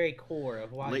the very core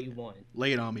of why you won.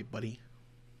 Lay it on me, buddy.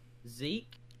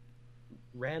 Zeke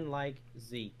ran like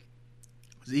Zeke.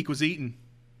 Zeke was eating.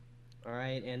 All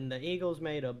right, and the Eagles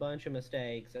made a bunch of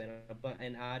mistakes, and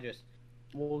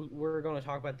we're going to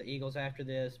talk about the Eagles after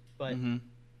this, but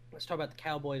let's talk about the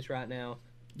Cowboys right now.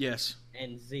 Yes.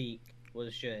 And Zeke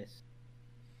was just...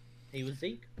 He was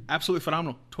Zeke. Absolutely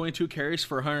phenomenal. 22 carries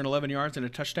for 111 yards and a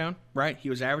touchdown, right?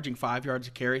 He was averaging 5 yards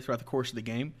a carry throughout the course of the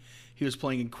game. He was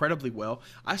playing incredibly well.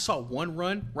 I saw one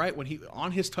run, right, when he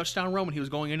on his touchdown run when he was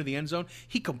going into the end zone,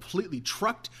 he completely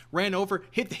trucked, ran over,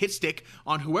 hit the hit stick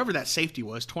on whoever that safety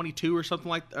was, 22 or something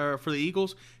like for the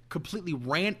Eagles, completely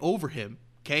ran over him,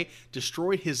 okay?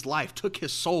 Destroyed his life, took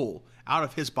his soul out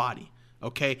of his body.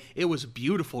 Okay, it was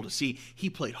beautiful to see. He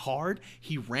played hard,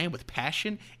 he ran with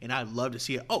passion, and I love to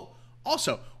see it. Oh,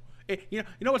 also, you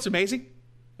know what's amazing?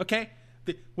 Okay,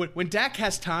 when Dak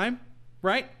has time,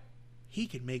 right, he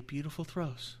can make beautiful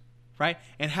throws, right?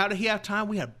 And how did he have time?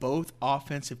 We had both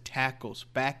offensive tackles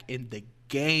back in the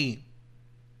game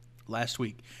last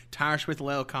week. Tyron Smith and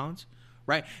La'el Collins,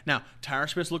 right? Now, Tyron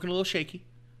Smith's looking a little shaky,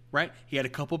 right? He had a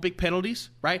couple big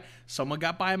penalties, right? Someone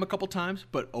got by him a couple times,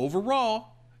 but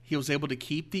overall, he was able to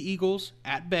keep the Eagles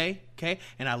at bay, okay?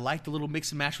 And I like the little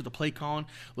mix and match with the play calling,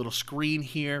 little screen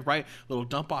here, right? Little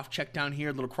dump off check down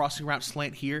here, little crossing route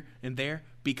slant here and there,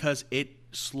 because it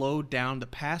slowed down the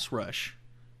pass rush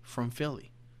from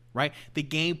Philly, right? The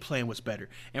game plan was better.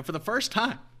 And for the first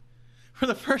time,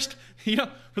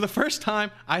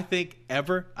 I think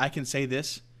ever, I can say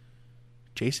this,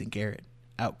 Jason Garrett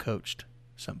outcoached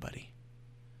somebody.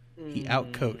 He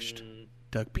outcoached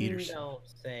Doug Peterson. Don't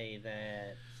say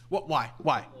that. What? Why?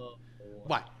 Why?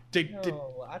 Why?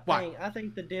 I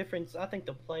think the difference. I think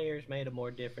the players made a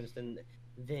more difference than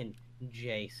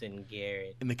Jason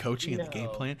Garrett in the coaching and the game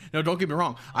plan. No, don't get me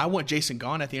wrong. I want Jason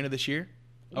gone at the end of this year.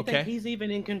 You think he's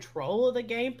even in control of the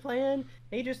game plan?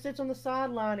 He just sits on the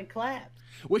sideline and claps.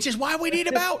 Which is why we need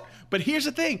him out. But here's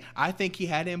the thing. I think he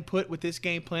had input with this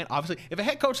game plan. Obviously, if a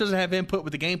head coach doesn't have input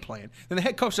with the game plan, then the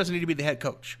head coach doesn't need to be the head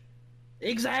coach.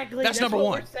 Exactly. That's number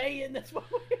one. We're saying. That's what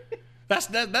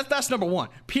that's number one.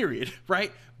 Period.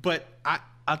 Right. But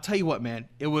I'll tell you what, man.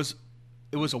 It was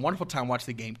a wonderful time watching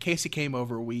the game. Casey came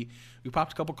over. We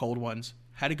popped a couple cold ones.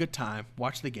 Had a good time.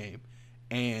 Watched the game,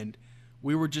 and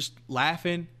we were just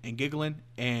laughing and giggling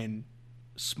and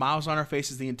smiles on our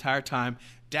faces the entire time.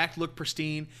 Dak looked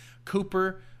pristine.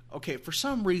 Cooper. Okay, for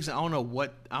some reason I don't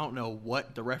know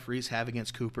what the referees have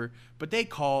against Cooper, but they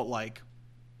call like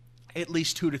at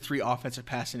least 2 to 3 offensive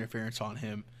pass interference on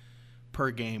him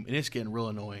per game, and it's getting real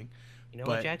annoying. You know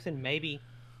what, Jackson? Maybe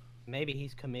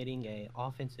he's committing a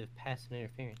offensive pass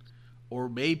interference. Or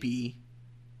maybe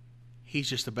he's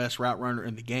just the best route runner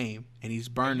in the game, and he's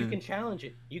burning. You can challenge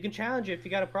it. You can challenge it if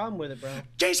you got a problem with it, bro.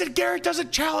 Jason Garrett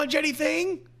doesn't challenge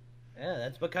anything. Yeah,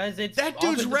 that's because it's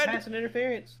offensive pass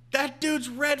interference. That dude's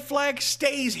red flag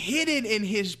stays hidden in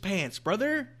his pants,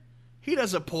 brother. He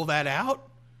doesn't pull that out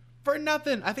for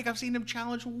nothing. I think I've seen him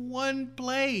challenge one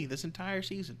play this entire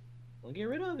season. Well, get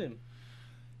rid of him.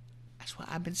 That's what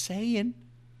I've been saying.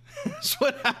 That's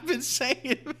what I've been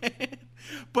saying, man.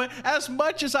 But as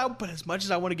much as I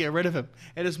want to get rid of him,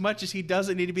 and as much as he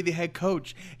doesn't need to be the head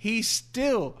coach, he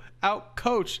still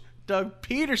outcoached Doug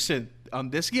Peterson on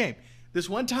this game. This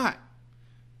one time.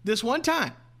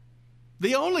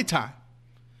 The only time.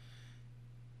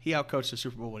 He outcoached the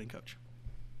Super Bowl winning coach.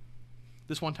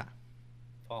 This one time.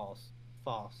 False.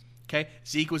 Okay,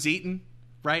 Zeke was eating,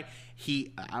 right?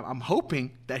 I'm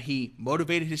hoping that he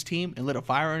motivated his team and lit a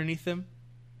fire underneath them,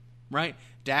 right?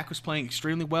 Dak was playing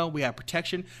extremely well. We had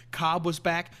protection. Cobb was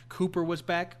back. Cooper was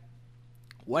back.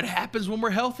 What happens when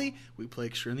we're healthy? We play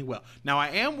extremely well. Now, I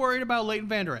am worried about Leighton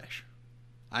Vander Esch.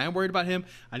 I am worried about him.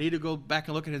 I need to go back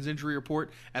and look at his injury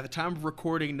report. At the time of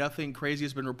recording, nothing crazy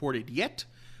has been reported yet,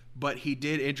 but he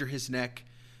did injure his neck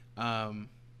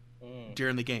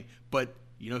during the game. But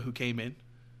you know who came in?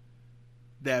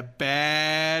 That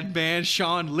bad man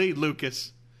Sean Lee,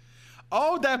 Lucas.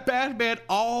 Oh, that bad man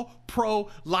all-pro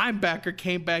linebacker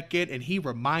came back in, and he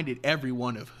reminded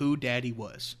everyone of who Daddy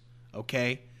was.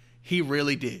 Okay? He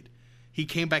really did. He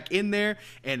came back in there,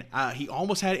 and he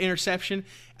almost had an interception.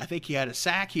 I think he had a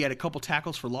sack. He had a couple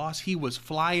tackles for loss. He was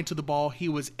flying to the ball. He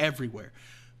was everywhere.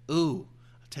 Ooh,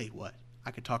 I'll tell you what.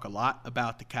 I could talk a lot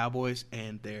about the Cowboys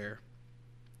and their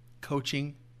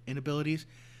coaching inabilities,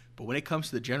 but when it comes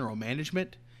to the general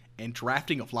management and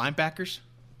drafting of linebackers,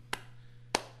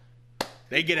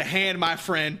 they get a hand, my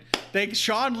friend.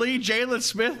 Sean Lee, Jalen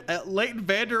Smith, Leighton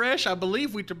Vander Esch. I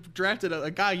believe we drafted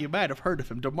a guy you might have heard of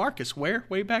him, DeMarcus Ware,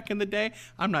 way back in the day.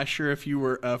 I'm not sure if you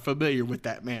were familiar with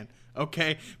that man.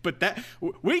 Okay, but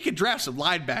we could draft some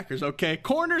linebackers. Okay,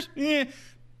 corners,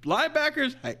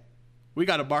 linebackers. Hey, we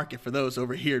got a market for those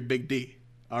over here in Big D.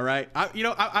 All right,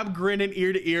 I'm grinning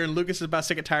ear to ear, and Lucas is about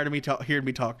sick and tired of me hearing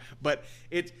me talk. But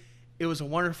it was a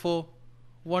wonderful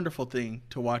thing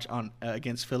to watch on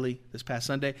against Philly this past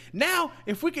Sunday. Now,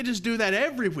 if we could just do that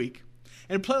every week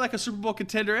and play like a Super Bowl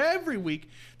contender every week,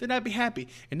 then I'd be happy,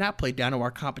 and not play down to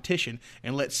our competition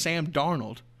and let Sam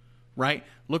Darnold, right,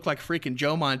 look like freaking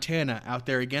Joe Montana out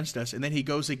there against us, and then he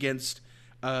goes against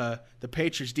the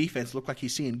Patriots defense, look like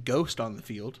he's seeing ghost on the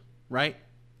field, right?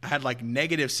 I had like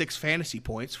 -6 fantasy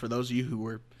points for those of you who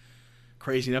were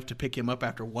crazy enough to pick him up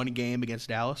after one game against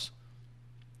Dallas.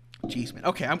 Jeez, man.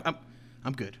 Okay,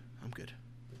 I'm good.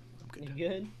 You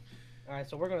good? All right,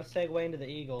 so we're going to segue into the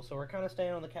Eagles. So we're kind of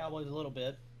staying on the Cowboys a little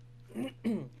bit.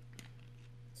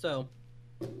 So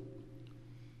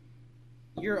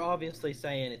you're obviously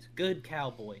saying it's good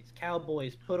Cowboys.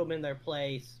 Cowboys put them in their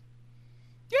place.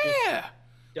 Yeah.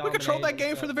 We controlled that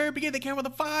game from the very beginning. They came with a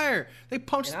fire. They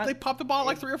popped the ball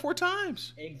like 3 or 4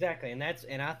 times. Exactly, and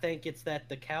I think it's that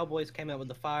the Cowboys came out with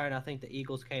the fire, and I think the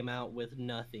Eagles came out with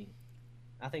nothing.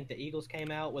 I think the Eagles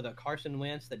came out with a Carson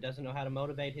Wentz that doesn't know how to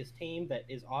motivate his team, that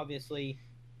is obviously,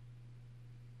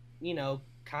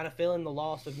 kind of feeling the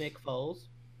loss of Nick Foles,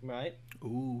 right?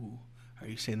 Ooh, are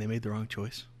you saying they made the wrong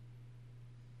choice?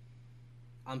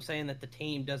 I'm saying that the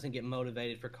team doesn't get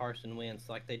motivated for Carson Wentz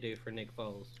like they do for Nick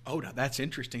Foles. Oh, now that's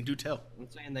interesting. Do tell.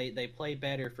 I'm saying they play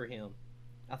better for him.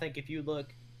 I think if you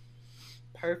look,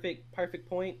 perfect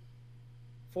point,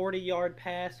 40-yard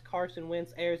pass, Carson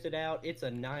Wentz airs it out. It's a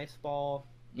nice ball.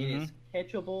 It is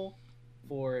catchable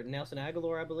for Nelson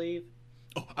Aguilar, I believe.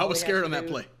 Oh, I was scared on that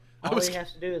play. All he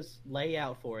has to do is lay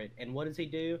out for it. And what does he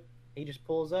do? He just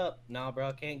pulls up. Nah, bro,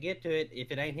 I can't get to it.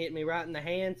 If it ain't hitting me right in the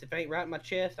hands, if it ain't right in my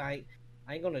chest, I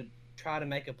ain't going to try to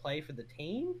make a play for the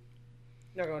team.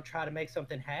 You're not going to try to make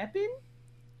something happen.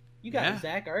 You got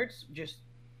Zach Ertz just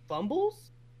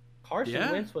fumbles.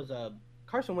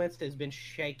 Carson Wentz has been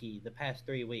shaky the past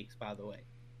 3 weeks, by the way.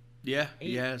 Yeah,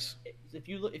 he has. If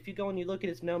you go and you look at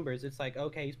his numbers, it's like,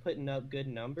 okay, he's putting up good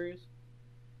numbers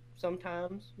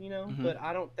sometimes, but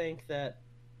I don't think that.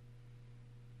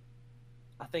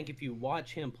 I think if you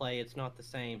watch him play, it's not the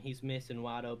same. He's missing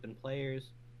wide open players.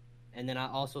 And then I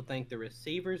also think the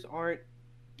receivers aren't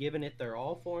giving it their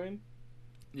all for him.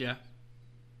 Yeah.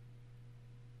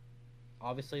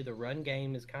 Obviously, the run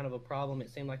game is kind of a problem. It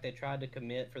seemed like they tried to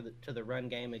commit to the run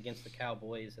game against the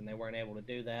Cowboys, and they weren't able to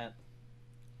do that.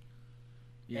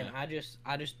 Yeah. And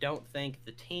I just don't think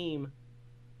the team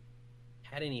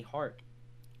had any heart.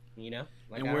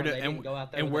 Like, and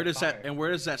where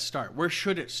does that start? Where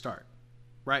should it start?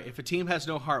 Right? If a team has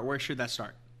no heart, where should that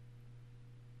start?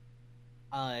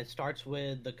 It starts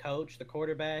with the coach, the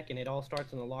quarterback, and it all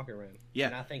starts in the locker room. Yeah.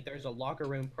 And I think there's a locker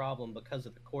room problem because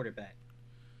of the quarterback.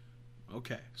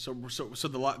 Okay. So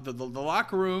the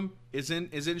locker room is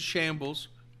in shambles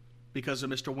because of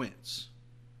Mr. Wentz.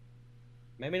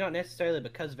 Maybe not necessarily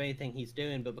because of anything he's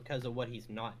doing, but because of what he's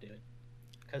not doing.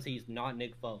 Because he's not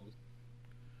Nick Foles.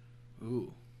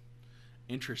 Ooh.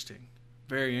 Interesting.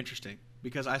 Very interesting.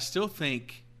 Because I still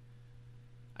think...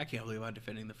 I can't believe I'm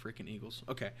defending the freaking Eagles.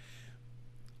 Okay.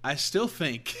 I still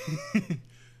think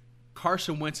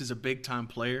Carson Wentz is a big-time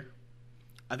player.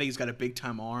 I think he's got a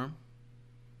big-time arm,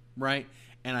 right?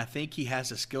 And I think he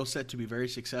has a skill set to be very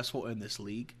successful in this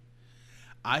league.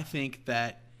 I think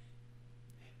that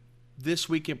this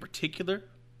week in particular,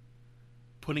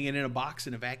 putting it in a box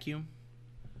in a vacuum,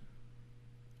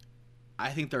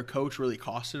 I think their coach really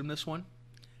costed him this one.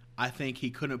 I think he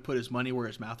couldn't put his money where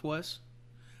his mouth was.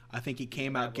 I think he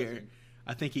came out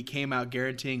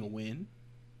guaranteeing a win.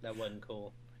 That wasn't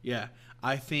cool. Yeah.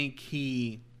 I think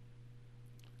he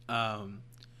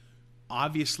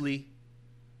obviously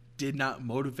did not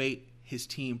motivate his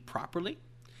team properly.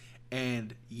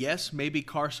 And yes, maybe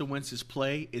Carson Wentz's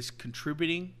play is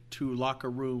contributing to locker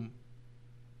room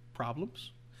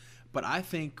problems. But I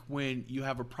think when you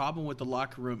have a problem with the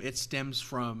locker room, it stems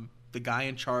from the guy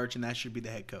in charge, and that should be the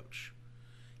head coach.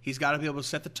 He's got to be able to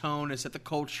set the tone and set the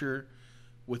culture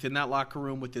within that locker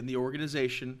room, within the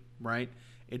organization, right?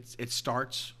 It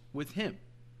starts with him,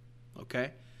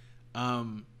 okay?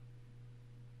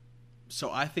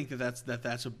 So I think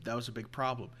that was a big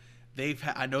problem.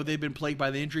 I know they've been plagued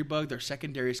by the injury bug. Their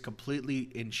secondary is completely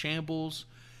in shambles.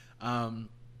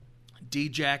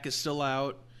 D-Jack is still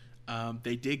out.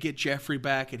 They did get Jeffrey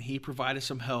back, and he provided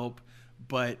some help.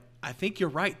 But I think you're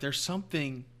right. There's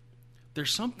something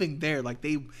there. Like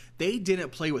they didn't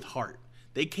play with heart.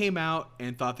 They came out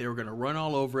and thought they were going to run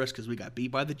all over us because we got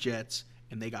beat by the Jets,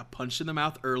 and they got punched in the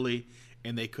mouth early,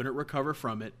 and they couldn't recover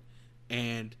from it.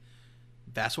 And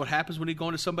that's what happens when you go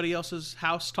into somebody else's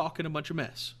house talking a bunch of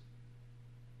mess.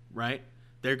 Right?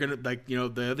 They're going to, like, you know,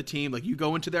 the other team, like, you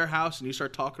go into their house and you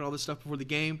start talking all this stuff before the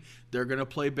game, they're going to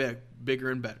play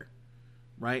bigger and better.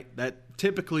 Right?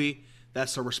 Typically,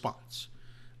 that's the response.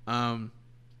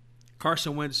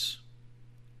 Carson Wentz,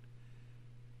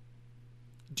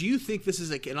 do you think this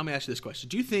is and let me ask you this question.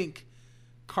 Do you think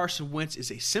Carson Wentz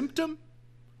is a symptom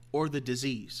or the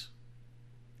disease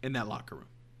in that locker room?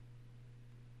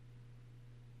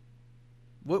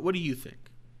 What do you think?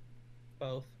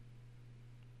 Both.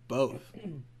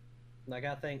 Like,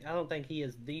 I don't think he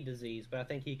is the disease, but I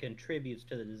think he contributes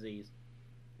to the disease.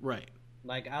 Right.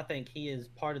 Like, I think he is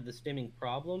part of the stemming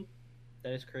problem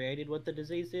that has created what the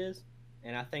disease is,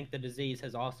 and I think the disease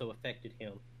has also affected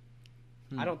him.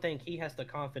 I don't think he has the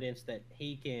confidence that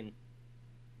he can.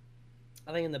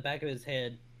 I think in the back of his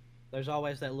head, there's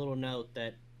always that little note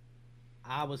that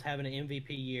I was having an MVP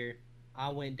year. I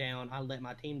went down. I let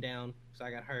my team down because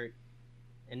I got hurt.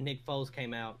 And Nick Foles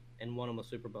came out and won him a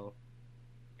Super Bowl.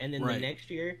 And then the next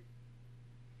year,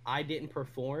 I didn't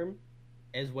perform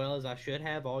as well as I should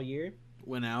have all year.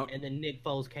 Went out. And then Nick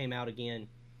Foles came out again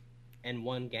and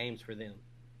won games for them.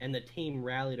 And the team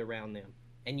rallied around them.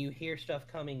 And you hear stuff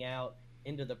coming out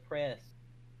into the press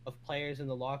of players in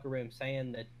the locker room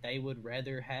saying that they would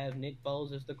rather have Nick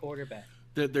Foles as the quarterback.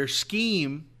 Their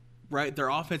scheme, right, their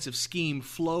offensive scheme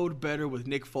flowed better with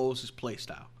Nick Foles' play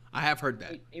style. I have heard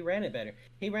that. He ran it better.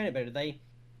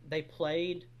 They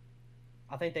played,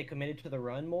 I think they committed to the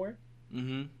run more.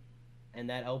 Mm-hmm. And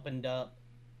that opened up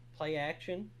play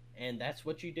action. And that's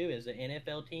what you do as an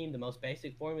NFL team. The most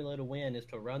basic formula to win is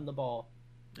to run the ball.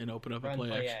 And open up a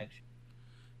play action.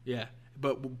 Yeah.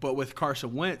 But with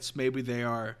Carson Wentz, maybe they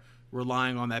are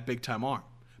relying on that big-time arm.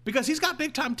 Because he's got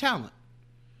big-time talent,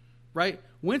 right?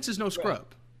 Wentz is no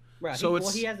scrub. Right. So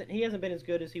he hasn't been as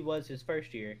good as he was his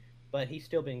first year, but he's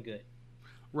still been good.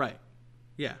 Right.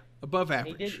 Yeah. Above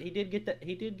average. He did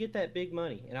get that big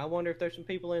money, and I wonder if there's some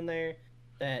people in there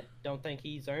that don't think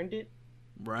he's earned it.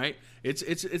 Right. It's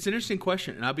an interesting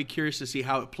question, and I'll be curious to see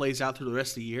how it plays out through the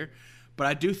rest of the year. But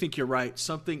I do think you're right.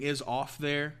 Something is off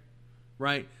there,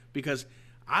 right? Because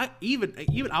I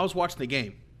was watching the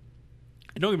game.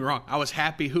 And don't get me wrong, I was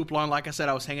happy, hoopla, like I said,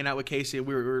 I was hanging out with Casey.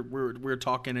 We were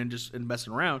talking and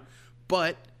messing around,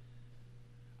 but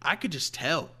I could just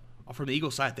tell from the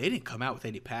Eagles side they didn't come out with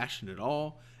any passion at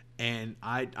all, and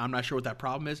I'm not sure what that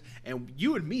problem is. And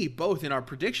you and me both in our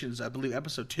predictions, I believe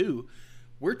episode 2,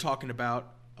 we're talking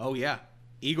about, oh yeah,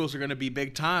 Eagles are going to be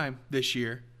big time this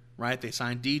year. Right, they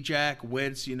signed D-Jack.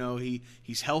 Wentz, you know,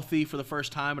 he's healthy for the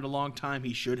first time in a long time.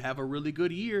 He should have a really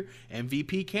good year,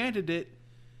 MVP candidate,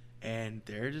 and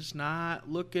they're just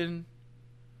not looking.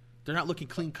 They're not looking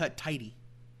clean cut, tidy.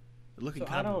 They're looking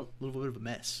kind of a little bit of a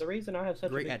mess. The reason I have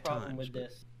such a big problem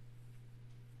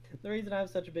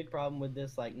with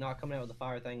this, like not coming out with the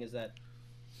fire thing, is that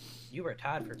you are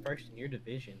tied for first in your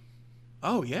division.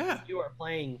 Oh yeah, you are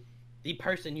playing the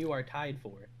person you are tied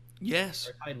for. Yes.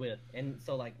 Or tied with. And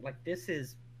so, like this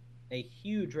is a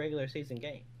huge regular season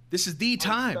game. This is the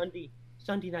time.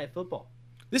 Sunday Night Football.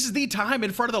 This is the time in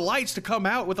front of the lights to come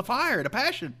out with a fire and a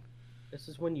passion. This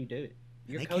is when you do it.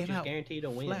 Your coach is guaranteed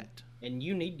to win. Flat. And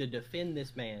you need to defend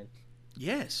this man.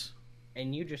 Yes.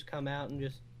 And you just come out and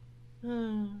just,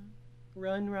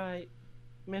 run right.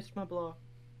 Missed my block.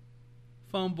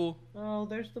 Fumble. Oh,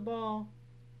 there's the ball.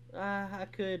 I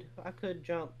could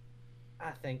jump. I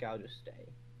think I'll just stay.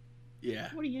 Yeah.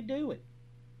 What are you doing?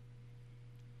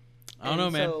 I don't know,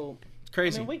 man. So, it's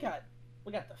crazy. I mean, we got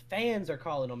the fans are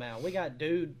calling them out. We got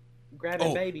dude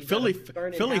grabbing babies. Philly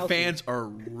fans are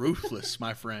ruthless,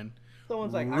 my friend.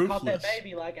 Someone's like, I caught that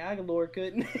baby like Aguilar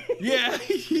couldn't. yeah,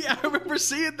 I remember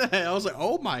seeing that. I was like,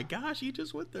 oh my gosh, he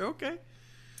just went there. Okay.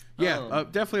 Yeah,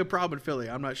 definitely a problem in Philly.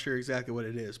 I'm not sure exactly what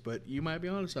it is, but you might be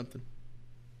onto something.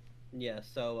 Yeah.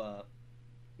 So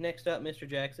next up, Mr.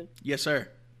 Jackson. Yes, sir.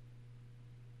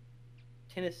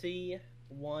 Tennessee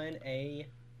won a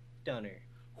stunner.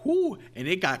 Whoo! And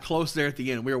it got close there at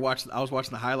the end. I was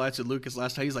watching the highlights of Lucas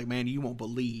last night. He's like, "Man, you won't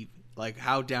believe like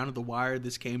how down to the wire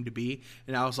this came to be."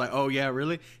 And I was like, "Oh yeah,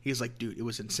 really?" He's like, "Dude, it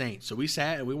was insane." So we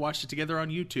sat and we watched it together on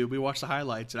YouTube. We watched the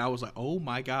highlights, and I was like, "Oh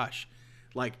my gosh!"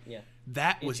 Like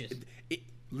that was it,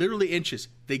 literally inches.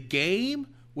 The game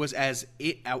was as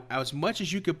much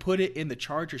as you could put it in the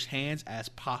Chargers' hands as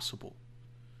possible,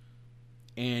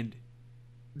 and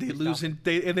they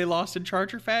lost in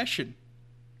Charger fashion.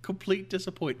 Complete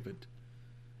disappointment.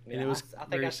 Yeah, and it was I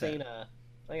think I seen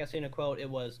a quote. It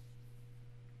was,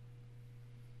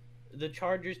 the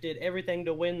Chargers did everything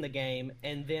to win the game,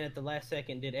 and then at the last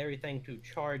second did everything to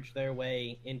charge their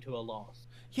way into a loss.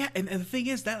 Yeah, and the thing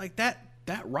is that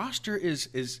that roster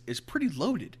is pretty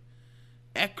loaded.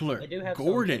 Eckler,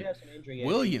 Gordon,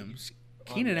 Williams,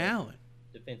 Keenan Allen,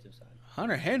 defensive side,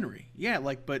 Hunter Henry. Yeah,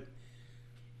 but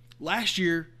last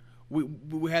year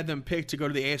we had them picked to go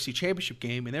to the AFC Championship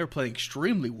game, and they were playing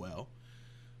extremely well,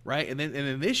 right? And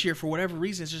then this year, for whatever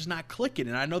reason, it's just not clicking.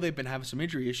 And I know they've been having some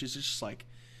injury issues. It's just like,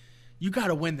 you got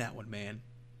to win that one, man.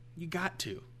 You got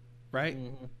to, right?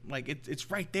 Mm-hmm. Like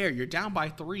it's right there. You're down by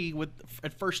 3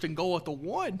 at first and goal at the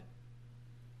 1.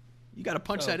 You got to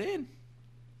punch that in.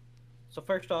 So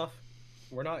first off,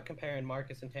 we're not comparing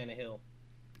Marcus and Tannehill.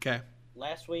 Okay.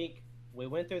 Last week we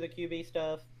went through the QB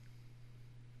stuff.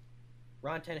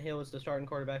 Ryan Tannehill is the starting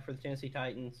quarterback for the Tennessee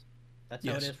Titans. That's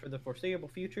how it is for the foreseeable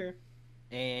future,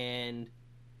 and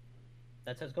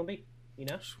that's how it's going to be. You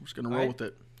know, we're just going to roll with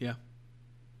it. Yeah.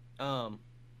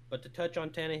 But to touch on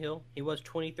Tannehill, he was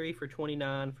 23 for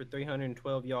 29 for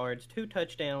 312 yards, 2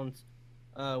 touchdowns,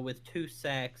 with 2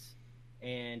 sacks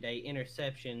and a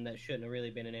interception that shouldn't have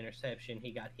really been an interception.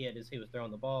 He got hit as he was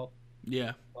throwing the ball.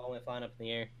 Yeah. Ball went flying up in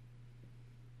the air.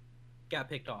 Got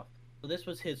picked off. So this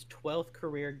was his 12th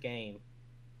career game.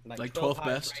 Like 12th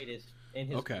best? In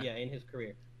his, yeah, in his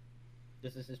career.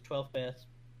 This is his 12th best.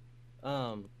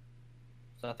 So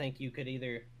I think you can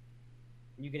either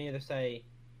say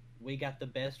we got the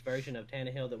best version of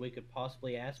Tannehill that we could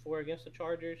possibly ask for against the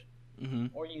Chargers,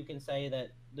 or you can say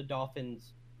that the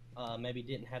Dolphins maybe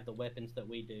didn't have the weapons that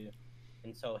we do,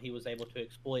 and so he was able to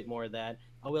exploit more of that.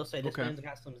 I will say this man's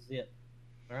got some zip.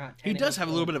 All right, he does have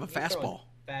a little bit of a fastball.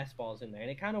 Fastballs in there,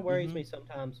 and it kind of worries me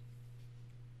sometimes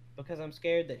because I'm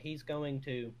scared that he's going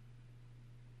to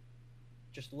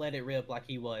just let it rip like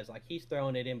he was. Like he's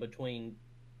throwing it in between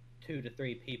 2 to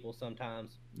 3 people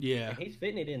sometimes. Yeah, and he's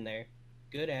fitting it in there.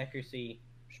 Good accuracy,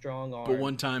 strong arm. But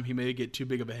one time he may get too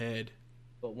big of a head.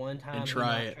 But one time he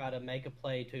might try to make a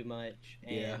play too much.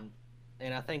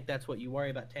 And I think that's what you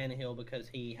worry about Tannehill because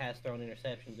he has thrown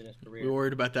interceptions in his career. We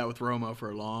worried about that with Romo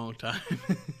for a long time.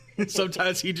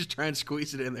 Sometimes he just try and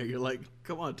squeeze it in there. You're like,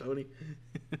 come on, Tony.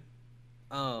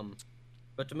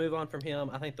 But to move on from him,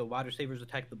 I think the wide receivers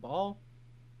attacked the ball.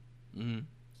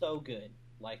 So good.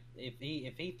 Like if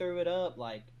he threw it up,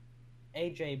 like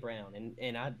A.J. Brown,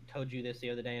 and I told you this the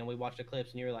other day, and we watched the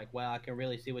clips, and you were like, wow, I can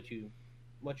really see what you're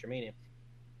meaning.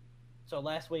 So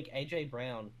last week, A.J.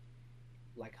 Brown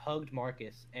like hugged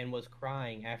Marcus and was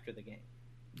crying after the game.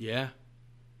 Yeah.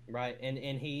 Right, and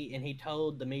he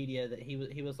told the media that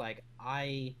he was like,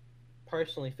 I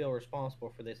personally feel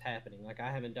responsible for this happening. Like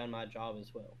I haven't done my job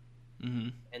as well.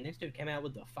 And this dude came out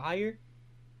with the fire,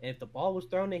 and if the ball was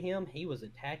thrown to him, he was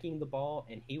attacking the ball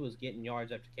and he was getting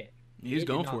yards after catch. He's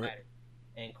going for it.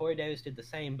 And Corey Davis did the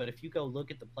same. But if you go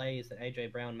look at the plays that A.J.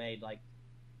 Brown made, like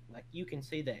you can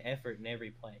see the effort in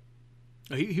every play.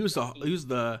 He was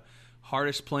the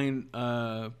hardest playing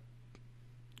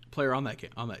player on that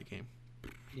game.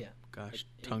 Yeah. Gosh,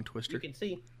 tongue twister. You can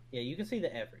see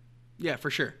the effort. Yeah, for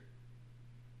sure.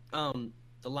 The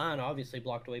line obviously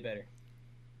blocked way better.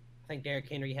 I think Derrick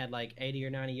Henry had like 80 or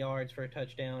 90 yards for a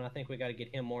touchdown. I think we got to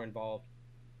get him more involved.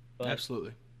 But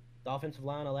absolutely. The offensive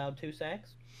line allowed 2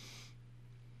 sacks.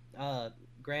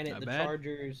 Granted, the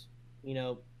Chargers,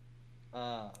 their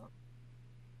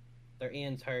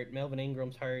ends hurt. Melvin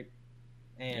Ingram's hurt,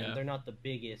 and they're not the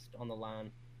biggest on the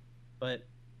line, but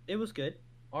it was good.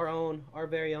 Our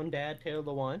very own dad, Taylor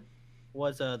Lewan,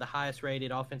 was the highest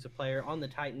rated offensive player on the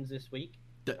Titans this week.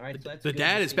 All right, so the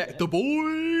dad is back. The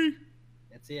boy.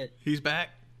 That's it. He's back.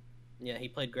 Yeah, he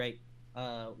played great.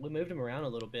 We moved him around a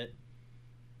little bit.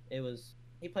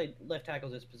 He played left tackle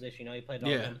this position. He played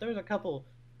all of them. But there was a couple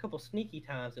sneaky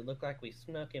times it looked like we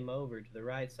snuck him over to the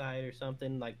right side or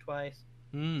something, like twice.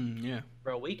 Yeah.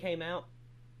 Bro, we came out,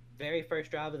 very first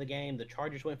drive of the game, the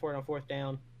Chargers went for it on 4th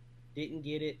down, didn't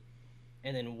get it,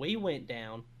 and then we went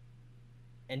down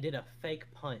and did a fake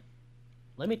punt.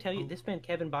 Let me tell you, this man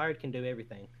Kevin Byard can do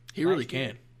everything. He really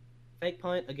can. Fake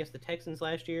punt against the Texans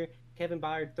last year. Kevin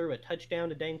Byard threw a touchdown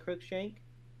to Dane Cruikshank.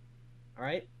 All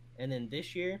right, and then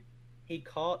this year, he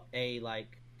caught a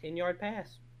 10-yard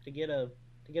pass to get a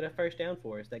first down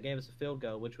for us. That gave us a field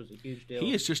goal, which was a huge deal.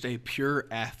 He is just a pure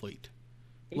athlete.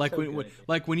 He's like so when good.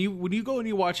 when you go and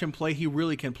you watch him play, he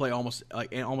really can play almost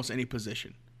any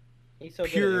position. He's so good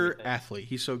at Pure everything. athlete.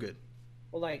 He's so good.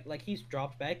 Well, like he's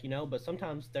dropped back, but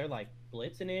sometimes they're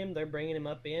blitzing him. They're bringing him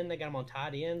up in. They got him on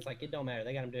tight ends. It don't matter.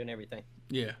 They got him doing everything.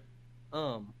 Yeah.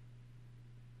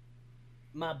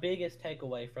 My biggest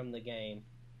takeaway from the game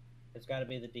has got to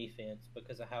be the defense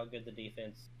because of how good the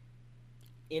defense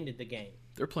ended the game.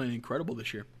 They're playing incredible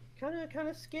this year. Kind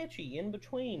of sketchy in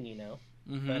between,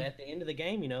 Mm-hmm. But at the end of the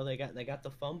game, they got the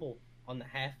fumble on the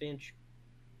half inch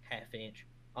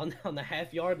on the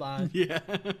half-yard line. Yeah.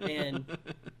 And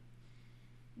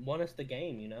won us the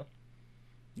game,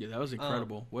 Yeah, that was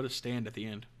incredible. What a stand at the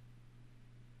end.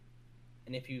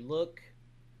 And if you look,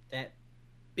 that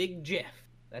Big Jeff,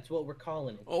 that's what we're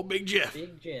calling him. Oh, Big Jeff.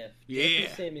 Big Jeff. Yeah.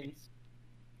 Jeffrey Simmons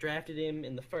drafted him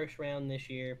in the first round this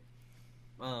year.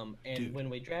 And Dude. when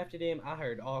we drafted him, I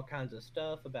heard all kinds of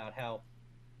stuff about how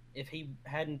if he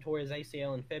hadn't tore his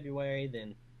ACL in February,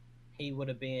 then he would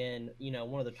have been,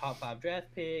 one of the top 5 draft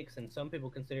picks, and some people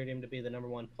considered him to be the number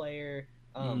 1 player,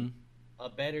 a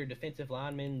better defensive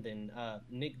lineman than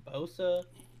Nick Bosa,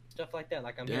 stuff like that.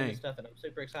 I'm hearing this stuff, and I'm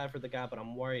super excited for the guy, but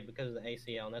I'm worried because of the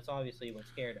ACL, and that's obviously what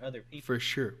scared other people. For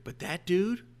sure. But that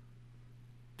dude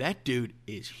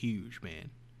is huge,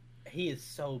 man. He is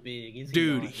so big. Is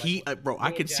Dude, he not? bro,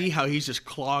 I can see how he's just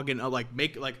clogging, like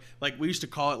we used to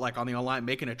call it on the online,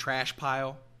 making a trash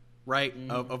pile, right?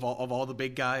 Mm-hmm. Of all the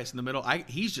big guys in the middle.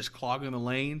 He's just clogging the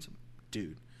lanes,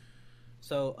 dude.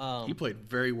 So he played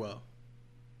very well.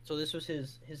 So this was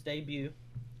his debut.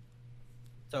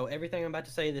 So everything I'm about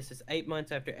to say, this is 8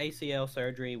 months after ACL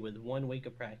surgery with 1 week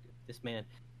of practice. This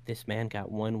man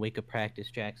got 1 week of practice,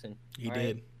 Jackson. He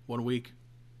did. 1 week.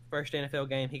 First NFL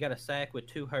game, he got a sack with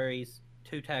 2 hurries,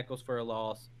 2 tackles for a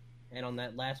loss, and on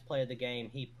that last play of the game,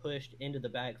 he pushed into the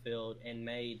backfield and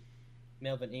made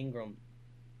Melvin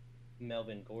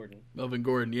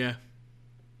Gordon, yeah.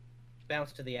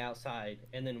 bounce to the outside,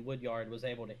 and then Woodyard was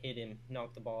able to hit him,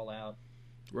 knock the ball out.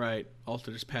 Right.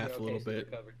 Altered his path a little bit.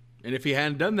 Recovered. And if he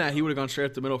hadn't done that, he would have gone straight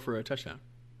up the middle for a touchdown.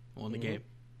 Won the game.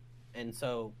 And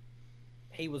so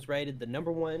he was rated the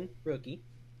number 1 rookie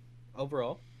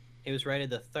overall. He was rated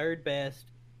the 3rd best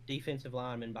defensive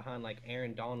lineman behind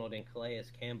Aaron Donald and Calais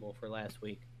Campbell for last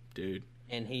week. Dude.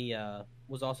 And he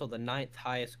was also the 9th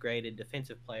highest graded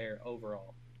defensive player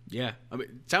overall. Yeah. I mean,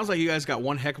 it sounds like you guys got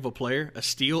one heck of a player, a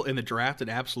steal in the draft, an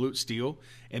absolute steal.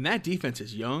 And that defense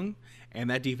is young, and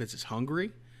that defense is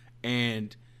hungry.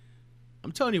 And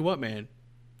I'm telling you what, man,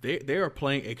 they are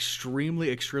playing extremely,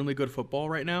 extremely good football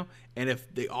right now. And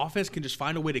if the offense can just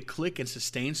find a way to click and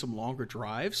sustain some longer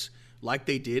drives like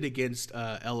they did against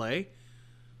LA,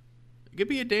 it could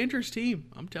be a dangerous team.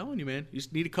 I'm telling you, man. You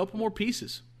just need a couple more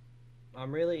pieces.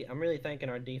 I'm really thinking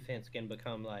our defense can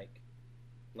become like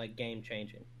game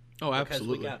changing. Oh,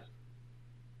 absolutely. We got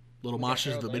little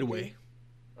monsters of the midway.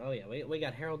 Oh yeah, we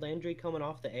got Harold Landry coming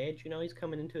off the edge. He's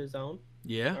coming into his own.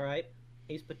 Yeah. All right.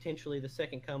 He's potentially the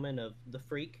second coming of the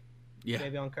freak. Yeah.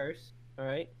 Javion Curse. All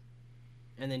right.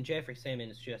 And then Jeffrey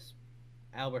Simmons, just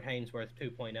Albert Hainsworth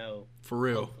 2.0. For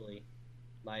real. Hopefully.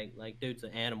 Like dude's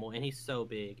an animal, and he's so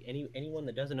big. Anyone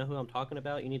that doesn't know who I'm talking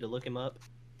about, you need to look him up.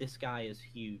 This guy is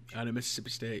huge. Out of Mississippi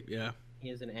State, yeah. He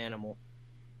is an animal.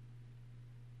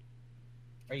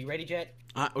 Are you ready, Jack?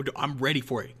 I'm ready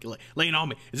for it. Lay it on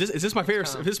me. Is this my favorite?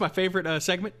 Is this my favorite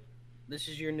segment? This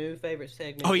is your new favorite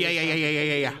segment. Oh yeah.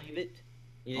 Leave it.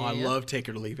 Yeah. Oh, I love Take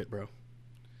It or Leave It, bro.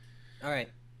 All right.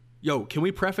 Yo, can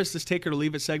we preface this Take It or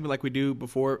Leave It segment like we do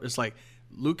before? It's like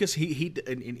Lucas, he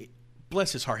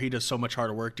bless his heart, he does so much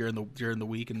hard work during the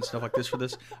week and stuff like this for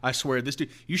this. I swear, this dude,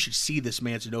 you should see this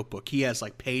man's notebook. He has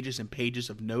pages and pages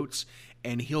of notes,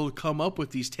 and he'll come up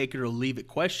with these Take It or Leave It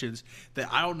questions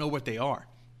that I don't know what they are.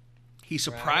 He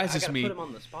surprises me. Put him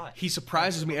on the spot. He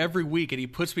surprises me every week, and he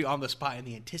puts me on the spot, and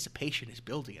the anticipation is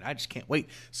building, and I just can't wait.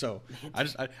 So I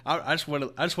just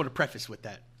want to preface with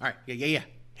that. All right, yeah.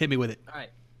 Hit me with it. All right,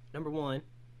 number 1.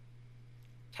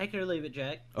 Take it or leave it,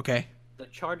 Jack. Okay. The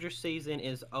Chargers season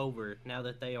is over now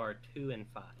that they are 2-5.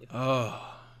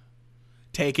 Oh,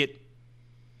 take it.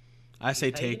 I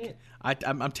say take. It?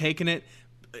 I'm taking it.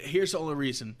 Here's the only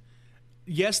reason.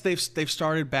 Yes, they've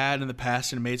started bad in the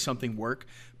past and made something work,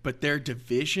 but their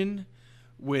division,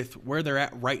 with where they're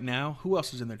at right now, who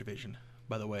else is in their division?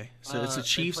 by the way. So it's the They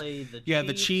Chiefs. play the Yeah,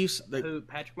 the Chiefs. Who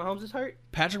Patrick Mahomes is hurt?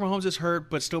 Patrick Mahomes is hurt,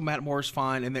 but still Matt Moore is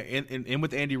fine. And and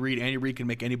with Andy Reid can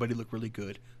make anybody look really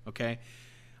good. Okay,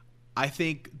 I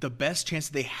think the best chance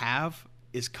that they have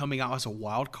is coming out as a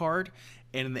wild card.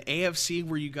 And in the AFC,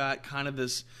 where you got kind of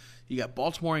this, you got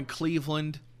Baltimore and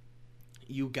Cleveland,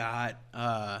 you got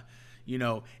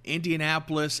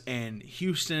Indianapolis and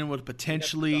Houston with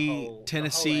potentially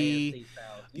Tennessee.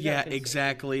 Yeah,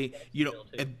 exactly.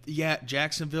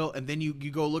 Jacksonville, and then you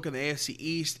go look at the AFC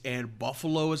East, and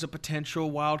Buffalo is a potential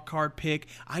wild card pick.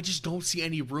 I just don't see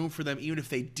any room for them, even if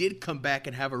they did come back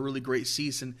and have a really great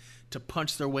season, to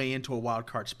punch their way into a wild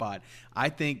card spot. I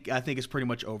think it's pretty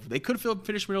much over. They could have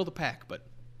finished middle of the pack, but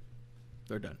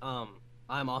they're done.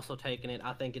 I'm also taking it.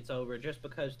 I think it's over just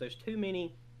because there's too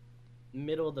many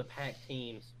middle of the pack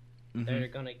teams that are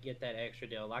going to get that extra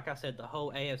deal. Like I said, the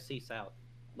whole AFC South,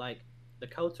 like the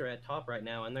Colts are at top right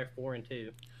now and they're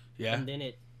 4-2. Yeah. And then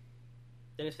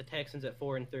it's the Texans at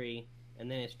 4-3, and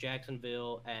then it's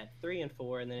Jacksonville at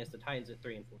 3-4, and then it's the Titans at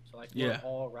 3-4. So like we're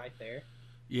all right there.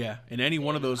 Yeah, and any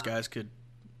one of those guys could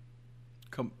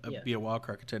be a wild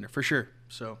card contender for sure.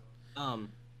 So,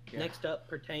 next up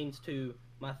pertains to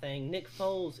my thing. Nick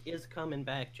Foles is coming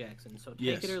back, Jackson. So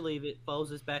take it or leave it.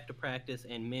 Foles is back to practice,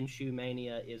 and Minshew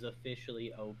mania is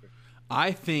officially over.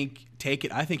 I think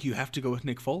I think you have to go with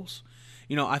Nick Foles.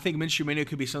 I think Minshew mania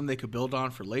could be something they could build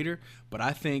on for later, but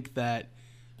I think that.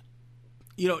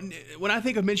 When I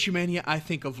think of Minshew mania, I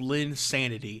think of Lynn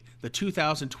Sanity, the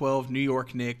 2012 New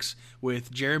York Knicks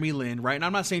with Jeremy Lin, right? And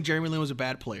I'm not saying Jeremy Lin was a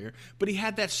bad player, but he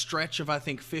had that stretch of, I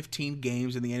think, 15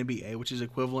 games in the NBA, which is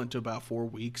equivalent to about 4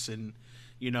 weeks in,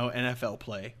 NFL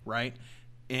play, right?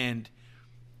 And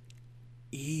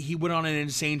he went on an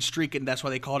insane streak, and that's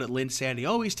why they called it Lynn Sanity.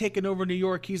 Oh, he's taking over New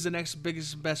York. He's the next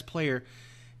biggest, best player.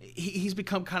 He's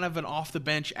become kind of an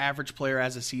off-the-bench average player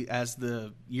as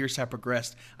the years have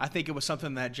progressed. I think it was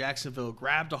something that Jacksonville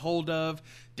grabbed a hold of,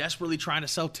 desperately trying to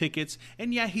sell tickets.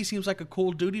 And yeah, he seems like a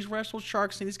cool dude. He's wrestled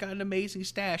sharks and he's got an amazing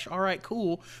stash. All right,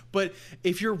 cool. But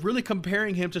if you're really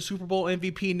comparing him to Super Bowl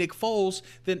MVP Nick Foles,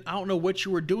 then I don't know what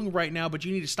you were doing right now, but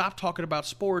you need to stop talking about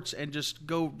sports and just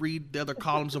go read the other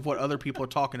columns of what other people are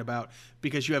talking about,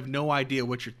 because you have no idea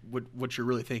what you're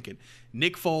really thinking.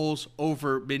 Nick Foles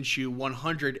over Minshew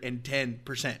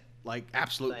 110%. Like,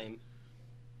 absolutely. Same.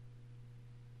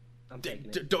 I'm taking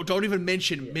it. Don't even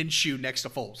mention Minshew next to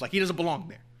Foles. Like, he doesn't belong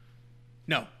there.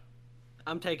 No.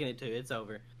 I'm taking it too. It's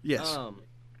over. Yes.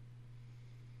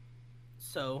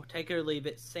 So, take it or leave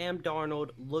it. Sam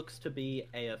Darnold looks to be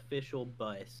a official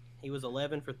bust. He was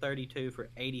 11 for 32 for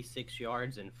 86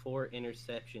 yards and 4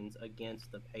 interceptions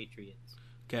against the Patriots.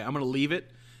 Okay, I'm going to leave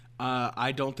it.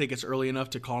 I don't think it's early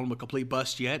enough to call him a complete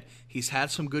bust yet. He's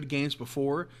had some good games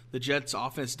before. The Jets'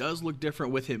 offense does look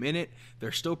different with him in it.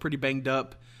 They're still pretty banged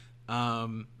up.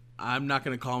 I'm not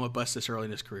going to call him a bust this early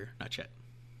in his career. Not yet.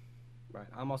 Right.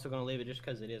 I'm also going to leave it just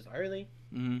because it is early.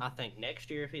 I think next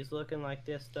year, if he's looking like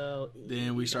this, though,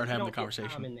 then we start having the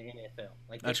conversation. In the NFL.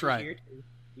 Like, that's right. Year two,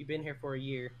 you've been here for a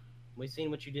year. We've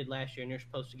seen what you did last year, and you're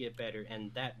supposed to get better,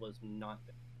 and that was not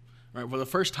better. Right. For the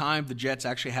first time, the Jets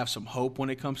actually have some hope when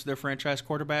it comes to their franchise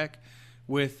quarterback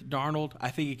with Darnold. I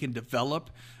think he can develop.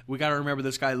 We got to remember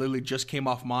this guy literally just came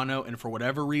off mono, and for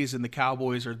whatever reason, the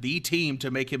Cowboys are the team to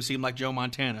make him seem like Joe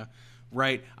Montana.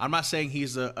 Right. I'm not saying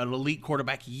he's an elite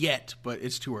quarterback yet, but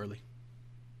it's too early.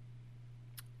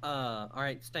 All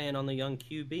right, staying on the young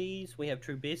QBs, we have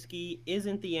Trubisky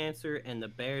isn't the answer, and the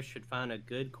Bears should find a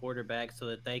good quarterback so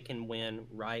that they can win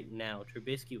right now.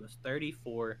 Trubisky was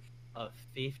 34 of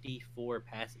 54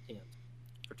 pass attempts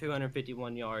for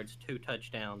 251 yards, 2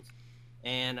 touchdowns,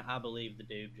 and I believe the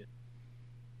dude just...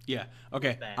 Yeah,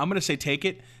 okay, I'm going to say take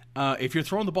it. If you're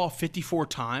throwing the ball 54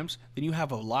 times, then you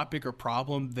have a lot bigger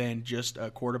problem than just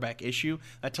a quarterback issue.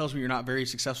 That tells me you're not very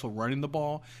successful running the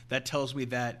ball. That tells me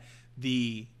that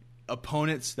the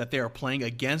opponents that they are playing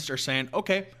against are saying,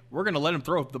 okay, we're going to let him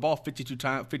throw the ball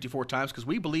 54 times because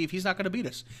we believe he's not going to beat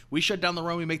us. We shut down the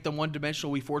run. We make them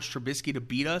one-dimensional. We force Trubisky to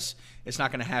beat us. It's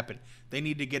not going to happen. They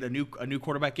need to get a new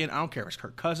quarterback in. I don't care if it's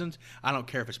Kirk Cousins. I don't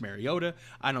care if it's Mariota.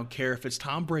 I don't care if it's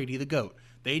Tom Brady, the GOAT.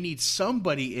 They need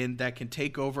somebody in that can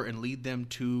take over and lead them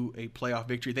to a playoff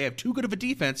victory. They have too good of a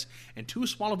defense and too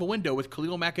small of a window with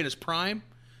Khalil Mack in his prime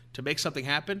to make something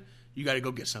happen. You got to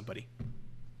go get somebody.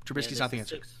 Trubisky's not the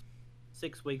answer.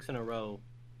 6 weeks in a row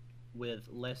with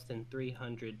less than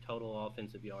 300 total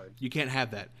offensive yards. You can't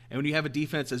have that. And when you have a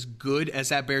defense as good as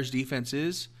that Bears defense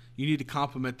is, you need to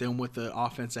complement them with the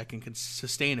offense that can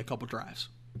sustain a couple drives.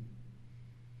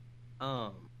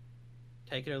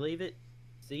 Take it or leave it.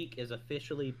 Zeke is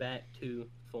officially back to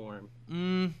form.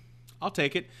 I'll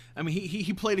take it. I mean,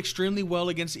 he played extremely well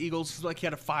against the Eagles. It's like he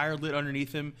had a fire lit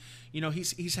underneath him.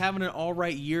 He's having an all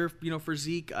right year. For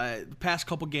Zeke. The past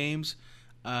couple games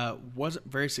wasn't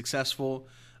very successful.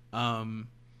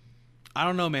 I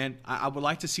don't know, man. I would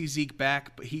like to see Zeke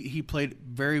back, but he played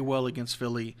very well against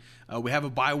Philly. We have a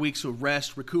bye week, so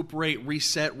rest, recuperate,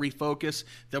 reset, refocus.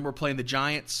 Then we're playing the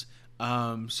Giants.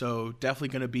 So definitely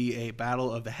going to be a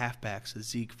battle of the halfbacks,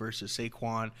 Zeke versus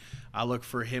Saquon. I look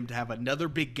for him to have another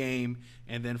big game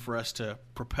and then for us to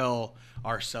propel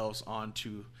ourselves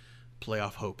onto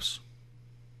playoff hopes.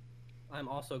 I'm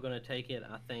also going to take it.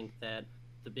 I think that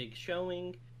the big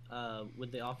showing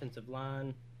with the offensive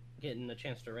line getting a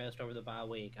chance to rest over the bye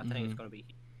week, I think it's going to be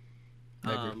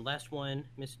last one,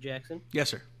 Mr. Jackson.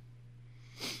 Yes, sir.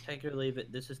 Take it or leave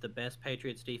it. This is the best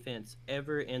Patriots defense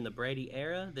ever in the Brady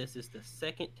era. This is the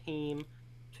second team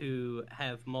to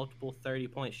have multiple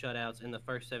 30-point shutouts in the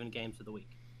first 7 games of the week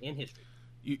in history.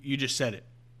 You just said it.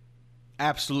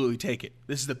 Absolutely take it.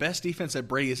 This is the best defense that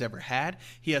Brady has ever had.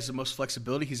 He has the most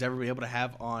flexibility he's ever been able to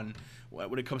have on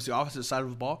when it comes to the offensive side of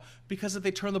the ball, because if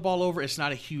they turn the ball over, it's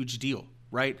not a huge deal.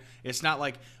 Right? It's not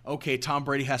like, okay, Tom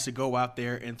Brady has to go out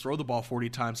there and throw the ball 40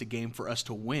 times a game for us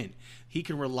to win. He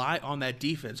can rely on that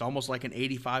defense, almost like an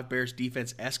 85 Bears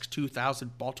defense-esque,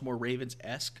 2000 Baltimore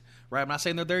Ravens-esque. Right? I'm not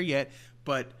saying they're there yet,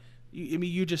 but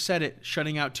you just said it.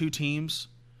 Shutting out 2 teams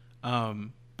by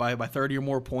 30 or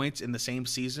more points in the same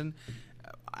season,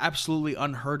 absolutely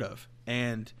unheard of.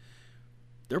 And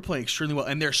they're playing extremely well,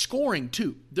 and they're scoring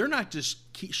too. They're not just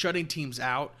shutting teams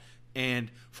out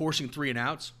and forcing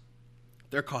 3-and-outs.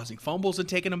 They're causing fumbles and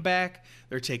taking them back.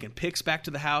 They're taking picks back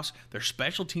to the house. Their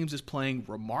special teams is playing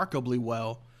remarkably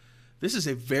well. This is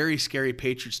a very scary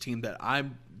Patriots team that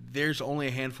there's only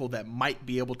a handful that might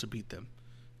be able to beat them.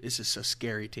 This is a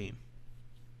scary team.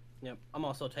 Yep, I'm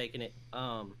also taking it.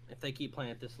 If they keep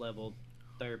playing at this level,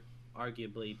 they're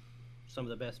arguably some of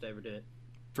the best to ever do it.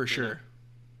 For sure.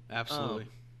 Absolutely.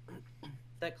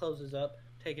 That closes up.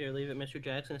 Take it or leave it, Mr.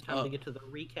 Jackson. It's time to get to the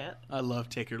recap. I love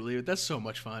take it or leave it. That's so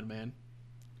much fun, man.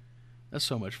 That's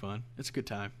so much fun. It's a good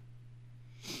time.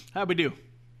 How'd we do?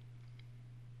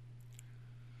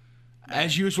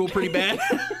 As usual, pretty bad.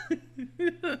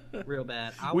 Real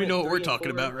bad. We know what we're talking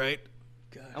about, right?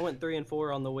 God. I went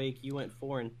 3-4 on the week. You went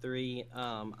 4-3.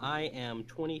 I am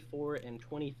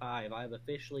 24-25. I've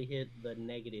officially hit the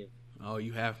negative. Oh,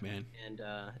 you have, man. And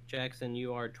Jackson,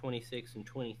 you are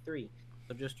 26-23.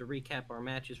 So just to recap our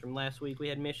matches from last week, we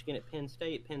had Michigan at Penn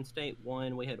State. Penn State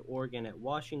won. We had Oregon at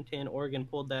Washington. Oregon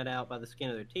pulled that out by the skin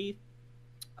of their teeth.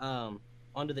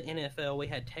 Onto the NFL, we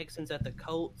had Texans at the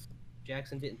Colts.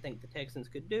 Jackson didn't think the Texans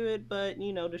could do it, but,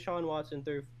 Deshaun Watson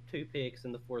threw 2 picks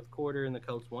in the fourth quarter, and the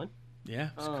Colts won. Yeah,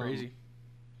 it's crazy.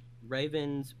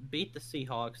 Ravens beat the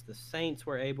Seahawks. The Saints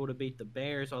were able to beat the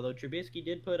Bears, although Trubisky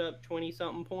did put up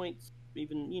 20-something points.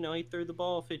 Even, he threw the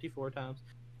ball 54 times.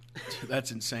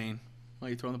 That's insane. Why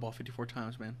are you throwing the ball 54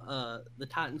 times, man? The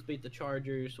Titans beat the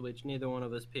Chargers, which neither one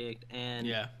of us picked, and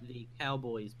the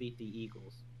Cowboys beat the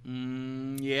Eagles.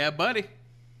 Yeah, buddy.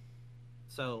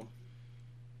 So,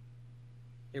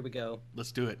 here we go.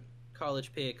 Let's do it.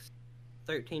 College picks.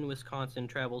 13 Wisconsin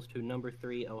travels to number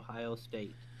 3 Ohio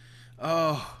State.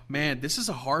 Oh, man, this is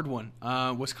a hard one.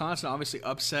 Wisconsin obviously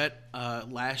upset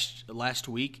last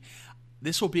week.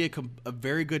 This will be a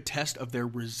very good test of their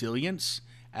resilience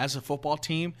as a football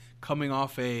team, coming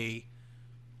off an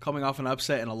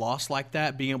upset and a loss like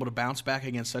that, being able to bounce back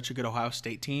against such a good Ohio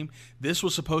State team. This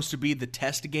was supposed to be the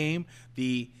test game,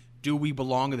 the do we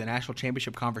belong in the national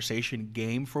championship conversation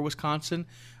game for Wisconsin.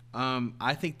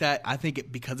 I think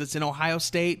because it's in Ohio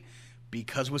State,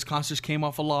 because Wisconsin just came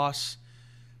off a loss,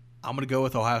 I'm going to go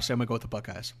with Ohio State. I'm going to go with the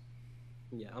Buckeyes.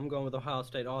 Yeah, I'm going with Ohio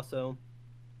State also.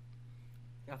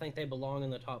 I think they belong in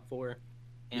the top 4.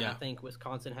 And I think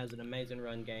Wisconsin has an amazing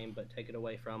run game, but take it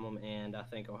away from them, and I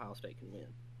think Ohio State can win.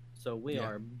 So we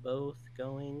are both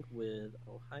going with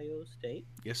Ohio State.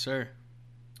 Yes, sir.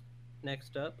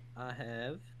 Next up, I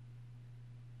have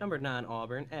number 9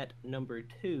 Auburn at number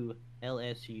 2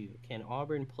 LSU. Can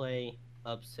Auburn play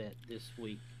upset this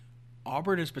week?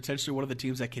 Auburn is potentially one of the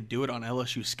teams that can do it on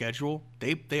LSU's schedule.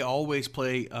 They always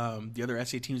play the other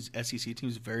SEC teams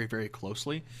very, very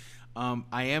closely.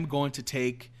 I am going to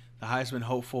take the Heisman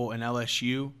hopeful and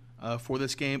LSU for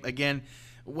this game. Again,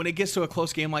 when it gets to a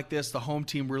close game like this, the home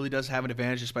team really does have an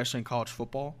advantage, especially in college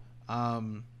football.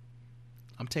 I'm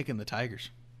taking the Tigers.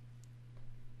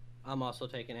 I'm also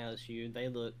taking LSU. They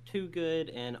look too good,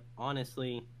 and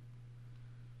honestly,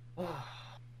 I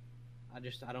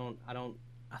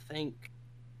think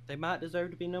they might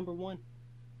deserve to be number 1.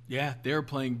 Yeah, they're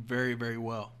playing very, very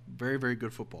well. Very, very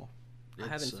good football. I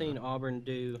haven't seen Auburn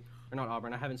do or not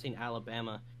Auburn. I haven't seen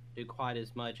Alabama do quite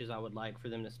as much as I would like for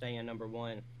them to stay in number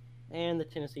one. And the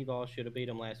Tennessee Vols should have beat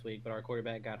them last week, but our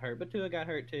quarterback got hurt. But Tua got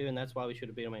hurt too, and that's why we should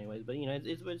have beat them anyways. But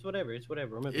it's whatever. It's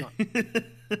whatever. We're moving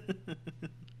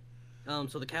on.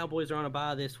 So the Cowboys are on a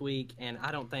bye this week, and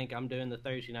I don't think I'm doing the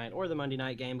Thursday night or the Monday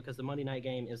night game because the Monday night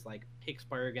game is like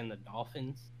Pittsburgh and the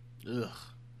Dolphins. Ugh,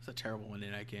 it's a terrible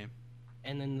Monday night game.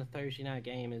 And then the Thursday night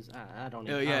game is I don't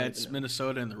know. Oh yeah, it's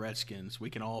Minnesota and the Redskins. We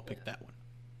can all pick that one.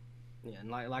 Yeah,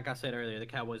 and like I said earlier, the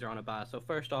Cowboys are on a bye. So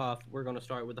first off, we're going to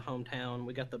start with the hometown.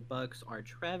 We got the Bucks are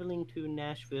traveling to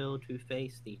Nashville to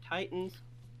face the Titans.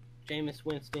 Jameis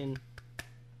Winston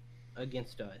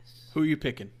against us. Who are you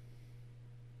picking?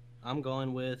 I'm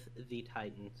going with the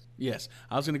Titans. Yes,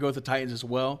 I was going to go with the Titans as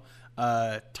well.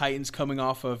 Titans coming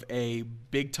off of a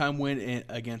big-time win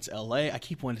against L.A. I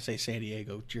keep wanting to say San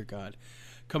Diego. Dear God.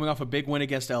 Coming off a big win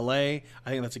against L.A., I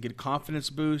think that's a good confidence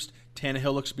boost.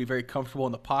 Tannehill looks to be very comfortable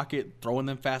in the pocket, throwing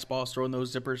them fastballs, throwing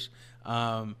those zippers.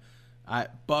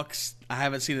 Bucks, I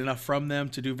haven't seen enough from them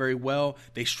to do very well.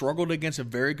 They struggled against a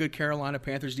very good Carolina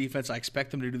Panthers defense. I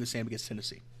expect them to do the same against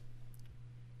Tennessee.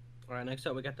 All right, next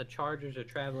up we got the Chargers are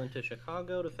traveling to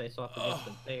Chicago to face off against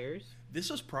the Bears. This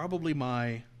was probably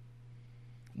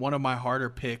one of my harder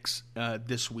picks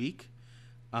this week.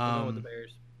 I'm going with the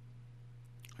Bears.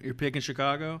 You're picking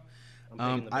Chicago? I'm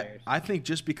picking the Bears. I think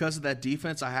just because of that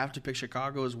defense, I have to pick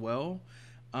Chicago as well.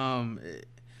 I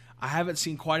haven't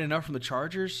seen quite enough from the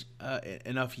Chargers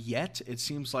enough yet. It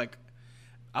seems like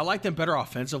I like them better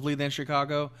offensively than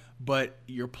Chicago, but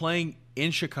you're playing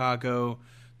in Chicago,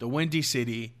 the Windy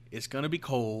City. It's going to be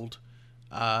cold.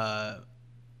 Mitch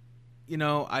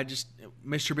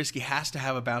Trubisky has to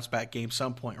have a bounce-back game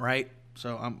some point, right?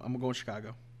 So I'm going to go with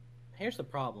Chicago. Here's the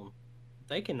problem.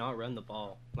 They cannot run the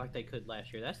ball like they could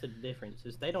last year. That's the difference,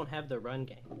 is they don't have the run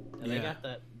game. Now, they got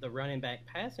the running back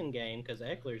passing game because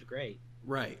Eckler's great.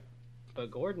 Right.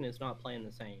 But Gordon is not playing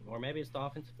the same. Or maybe it's the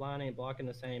offensive line ain't blocking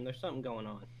the same. There's something going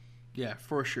on. Yeah,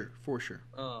 for sure.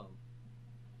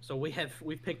 So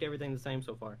we've picked everything the same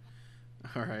so far.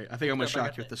 All right. I think I'm going to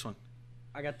shock you with this one.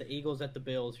 I got the Eagles at the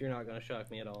Bills. You're not going to shock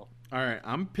me at all. All right.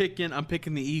 I'm picking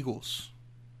the Eagles.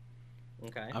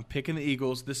 Okay. I'm picking the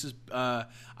Eagles. This is I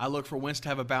look for Wentz to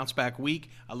have a bounce back week.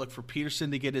 I look for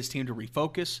Peterson to get his team to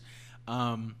refocus.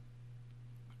 I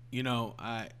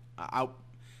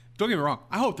don't get me wrong.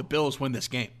 I hope the Bills win this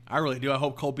game. I really do. I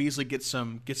hope Cole Beasley gets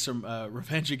some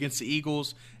revenge against the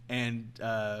Eagles, and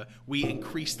we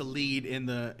increase the lead in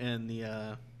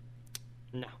the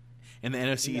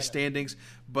NFC standings.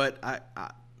 But I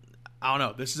don't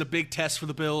know. This is a big test for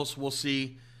the Bills. We'll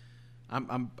see.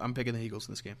 I'm picking the Eagles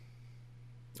in this game.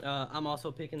 I'm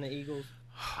also picking the Eagles.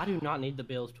 I do not need the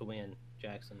Bills to win,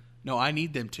 Jackson. No, I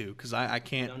need them to because I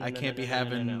can't be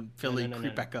having Philly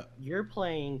creep back up. You're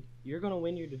going to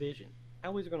win your division.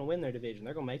 Cowboys are going to win their division.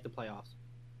 They're going to make the playoffs.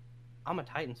 I'm a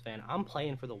Titans fan. I'm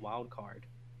playing for the wild card.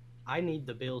 I need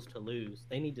the Bills to lose.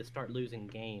 They need to start losing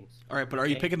games. All right, but are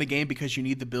you picking the game because you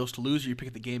need the Bills to lose, or are you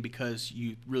picking the game because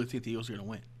you really think the Eagles are going to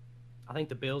win? I think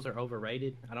the Bills are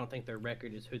overrated. I don't think their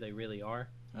record is who they really are.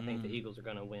 I think the Eagles are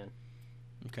going to win.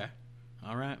 Okay.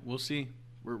 All right. We'll see.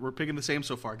 We're picking the same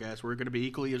so far, guys. We're going to be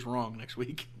equally as wrong next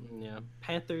week. Yeah.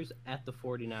 Panthers at the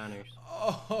 49ers.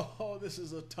 Oh, this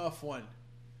is a tough one.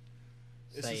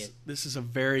 This is a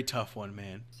very tough one,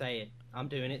 man. Say it. I'm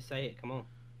doing it. Say it. Come on.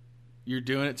 You're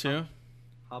doing it too?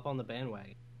 Hop on the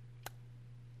bandwagon.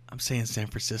 I'm saying San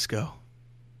Francisco.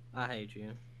 I hate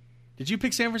you. Did you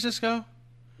pick San Francisco?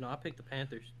 No, I picked the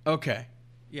Panthers. Okay.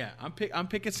 Yeah, I'm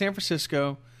picking San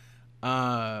Francisco.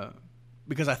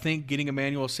 Because I think getting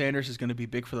Emmanuel Sanders is going to be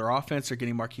big for their offense. They're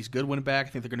getting Marquise Goodwin back. I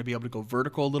think they're going to be able to go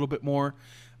vertical a little bit more.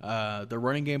 Their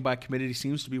running game by committee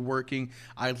seems to be working.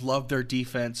 I love their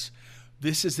defense.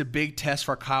 This is the big test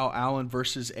for Kyle Allen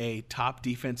versus a top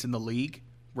defense in the league,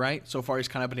 right? So far, he's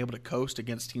kind of been able to coast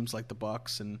against teams like the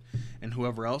Bucs and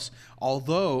whoever else.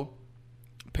 Although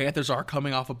Panthers are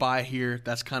coming off a bye here,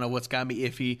 that's kind of what's got me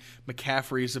iffy.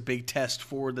 McCaffrey is a big test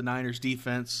for the Niners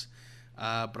defense.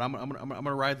 But I'm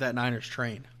gonna ride that Niners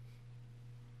train.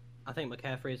 I think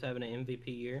McCaffrey is having an MVP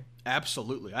year.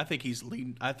 Absolutely, I think he's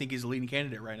leading. I think he's a leading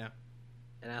candidate right now.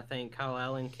 And I think Kyle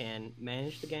Allen can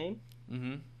manage the game,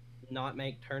 not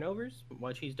make turnovers,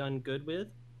 which he's done good with.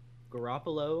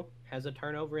 Garoppolo has a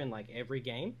turnover in like every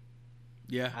game.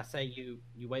 Yeah, I say you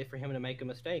wait for him to make a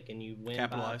mistake and you win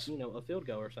capitalize. By a field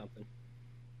goal or something.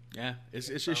 Yeah,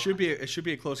 it should be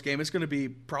a close game. It's going to be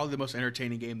probably the most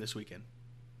entertaining game this weekend.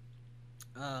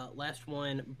 Last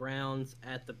one, Browns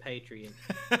at the Patriots.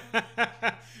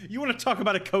 You want to talk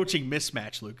about a coaching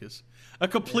mismatch, Lucas? A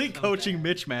complete coaching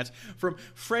mismatch from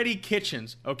Freddie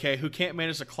Kitchens, okay, who can't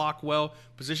manage the clock well,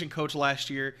 position coach last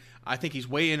year. I think he's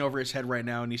way in over his head right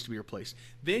now and needs to be replaced.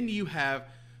 Then you have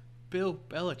Bill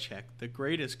Belichick, the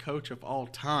greatest coach of all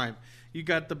time. You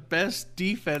got the best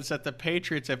defense that the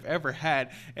Patriots have ever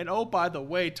had. And oh, by the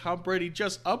way, Tom Brady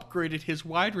just upgraded his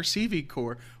wide receiving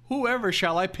core. Whoever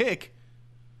shall I pick?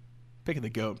 Picking the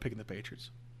GOAT, picking the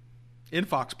Patriots. In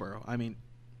Foxborough. I mean,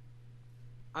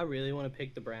 I really want to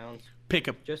pick the Browns. Pick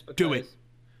them. Just because. Do it.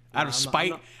 Out of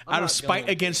spite. Out of spite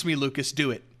against me, Lucas.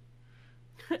 Do it.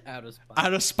 Out of spite.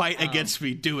 Out of spite against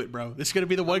me. Do it, bro. This is going to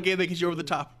be the one game that gets you over the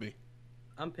top of me.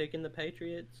 I'm picking the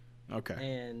Patriots. Okay.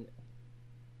 And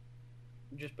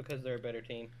just because they're a better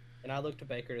team. And I look to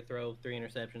Baker to throw 3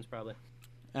 interceptions probably.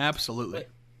 Absolutely.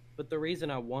 But the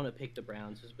reason I want to pick the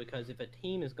Browns is because if a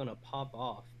team is going to pop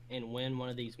off and win one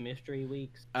of these mystery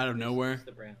weeks out of nowhere, it's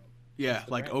the Browns. Yeah,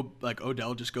 like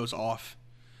Odell just goes off.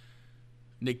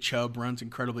 Nick Chubb runs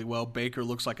incredibly well. Baker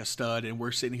looks like a stud, and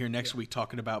we're sitting here next week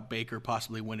talking about Baker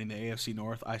possibly winning the AFC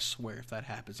North. I swear, if that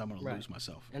happens, I'm going to lose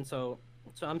myself. And so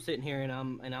I'm sitting here and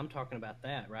I'm talking about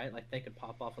that, right? Like they could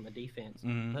pop off on the defense,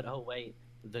 but oh wait,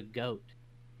 the GOAT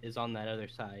is on that other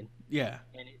side. Yeah,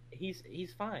 and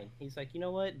he's fine. He's like, you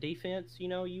know what, defense, you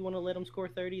want to let them score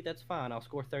 30? That's fine. I'll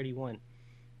score 31.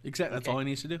 Exactly. That's all he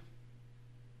needs to do.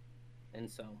 And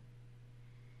so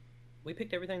we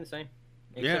picked everything the same.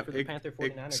 Except for the Panther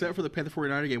 49er Except for the Panther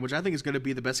 49er game, which I think is going to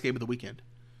be the best game of the weekend.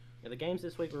 Yeah, the games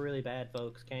this week were really bad,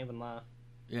 folks. Can't even lie.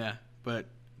 Yeah, but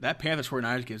that Panthers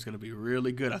 49ers game is going to be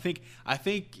really good. I think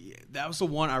that was the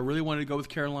one I really wanted to go with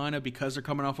Carolina because they're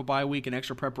coming off a bye week and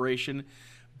extra preparation.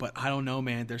 But I don't know,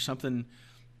 man. There's something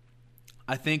 –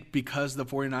 I think because the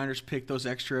 49ers picked those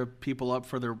extra people up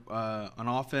for their on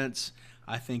offense,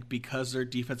 I think because their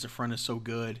defensive front is so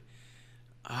good –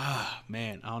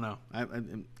 man, I don't know.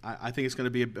 I think it's going to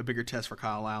be a bigger test for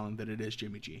Kyle Allen than it is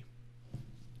Jimmy G.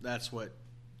 That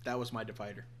was my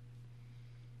divider.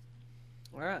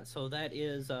 All right, so that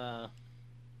is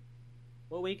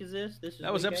what week is this?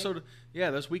 That was episode 8? Yeah,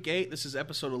 that's week 8. This is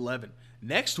episode 11.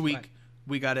 Next week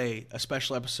we got a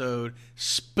special episode.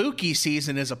 Spooky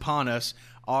season is upon us.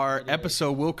 Our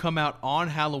episode will come out on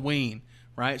Halloween,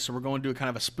 right? So we're going to do a kind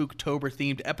of a Spooktober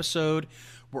themed episode.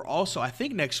 We're also, I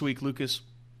think next week, Lucas,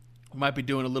 we might be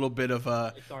doing a little bit of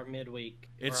it's our midweek.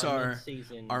 It's our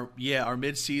mid-season. Our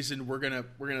mid-season. We're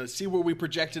gonna see where we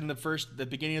projected in the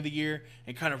beginning of the year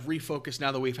and kind of refocus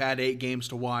now that we've had 8 games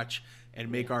to watch and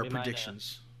make our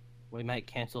predictions. We might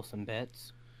cancel some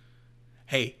bets.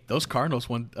 Hey, those Cardinals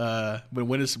been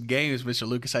winning some games, Mr.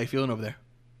 Lucas. How you feeling over there?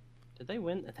 Did they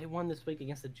win? They won this week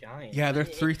against the Giants. Yeah, they're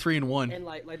 3-3-1. And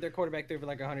like their quarterback threw for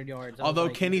like 100 yards. Although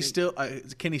Kenny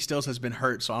Stills has been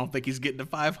hurt, so I don't think he's getting to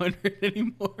 500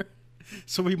 anymore.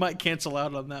 So we might cancel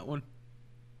out on that one.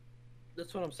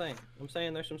 That's what I'm saying. I'm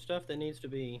saying there's some stuff that needs to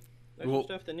be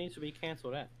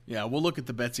canceled out. Yeah, we'll look at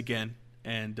the bets again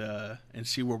and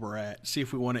see where we're at. See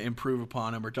if we want to improve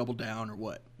upon them or double down or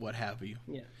what have you.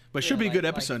 Yeah. But it should be a good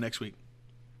episode next week.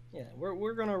 Yeah,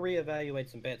 we're gonna reevaluate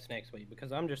some bets next week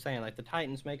because I'm just saying, like the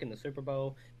Titans making the Super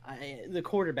Bowl, the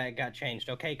quarterback got changed.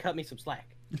 Okay, cut me some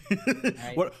slack.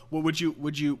 Right? What would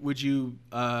you?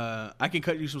 I can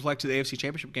cut you some slack to the AFC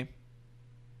Championship game.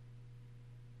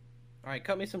 All right,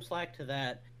 cut me some slack to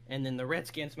that, and then the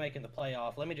Redskins making the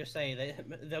playoff. Let me just say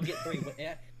they'll get 3.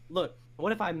 Look,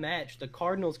 what if I match the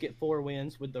Cardinals get 4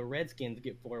 wins with the Redskins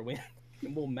get 4 wins,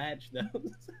 and we'll match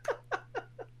those.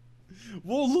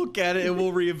 We'll look at it and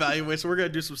we'll reevaluate. So we're gonna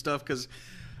do some stuff because,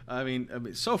 I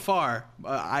mean, so far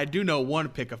I do know one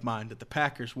pick of mine that the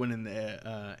Packers winning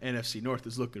the NFC North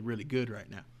is looking really good right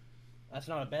now. That's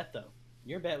not a bet though.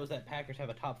 Your bet was that Packers have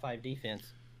a top 5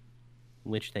 defense,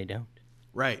 which they don't.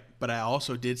 Right, but I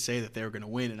also did say that they were going to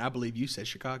win, and I believe you said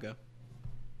Chicago.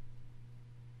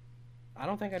 I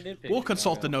don't think I did pick. We'll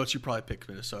consult the notes. You probably picked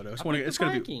Minnesota. It's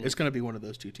going to be one of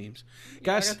those 2 teams. Yeah,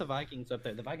 Guys, I got the Vikings up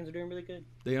there. The Vikings are doing really good.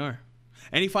 They are.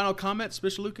 Any final comments,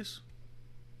 Mr. Lucas?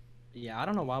 Yeah, I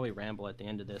don't know why we ramble at the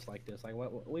end of this like this. Like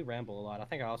we ramble a lot. I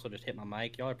think I also just hit my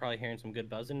mic. Y'all are probably hearing some good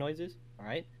buzzing noises. All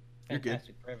right,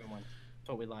 fantastic for everyone. That's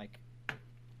what we like.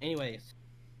 Anyways,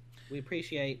 we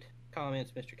appreciate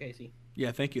comments, Mr. Casey.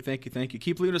 Yeah, thank you.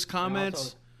 Keep leaving us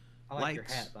comments. I like your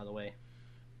hat, by the way.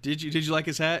 Did you like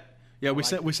his hat? Yeah, we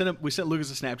sent Lucas a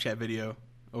Snapchat video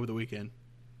over the weekend.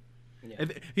 Yeah.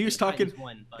 And he was talking,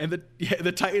 and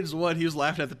the Titans won. He was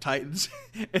laughing at the Titans,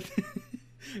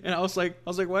 and I was like,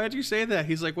 why did you say that?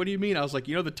 He's like, what do you mean? I was like,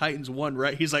 the Titans won,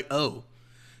 right? He's like, oh,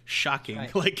 shocking,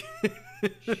 right. like,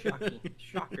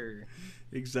 Shocker.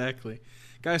 Exactly.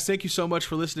 Guys, thank you so much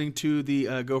for listening to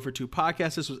the Go For Two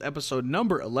podcast. This was episode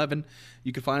number 11.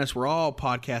 You can find us where all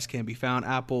podcasts can be found: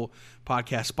 Apple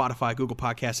Podcasts, Spotify, Google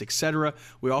Podcasts, etc.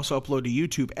 We also upload to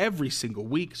YouTube every single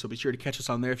week, so be sure to catch us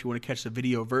on there if you want to catch the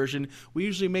video version. We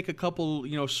usually make a couple,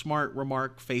 smart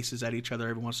remark faces at each other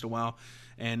every once in a while,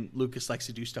 and Lucas likes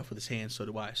to do stuff with his hands, so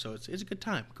do I. So it's a good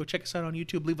time. Go check us out on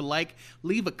YouTube. Leave a like,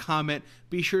 leave a comment.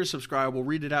 Be sure to subscribe. We'll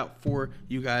read it out for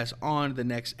you guys on the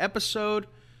next episode.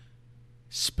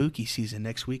 Spooky season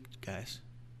next week, guys.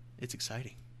 It's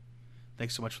exciting.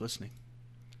 Thanks so much for listening.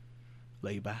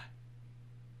 Love you. Bye.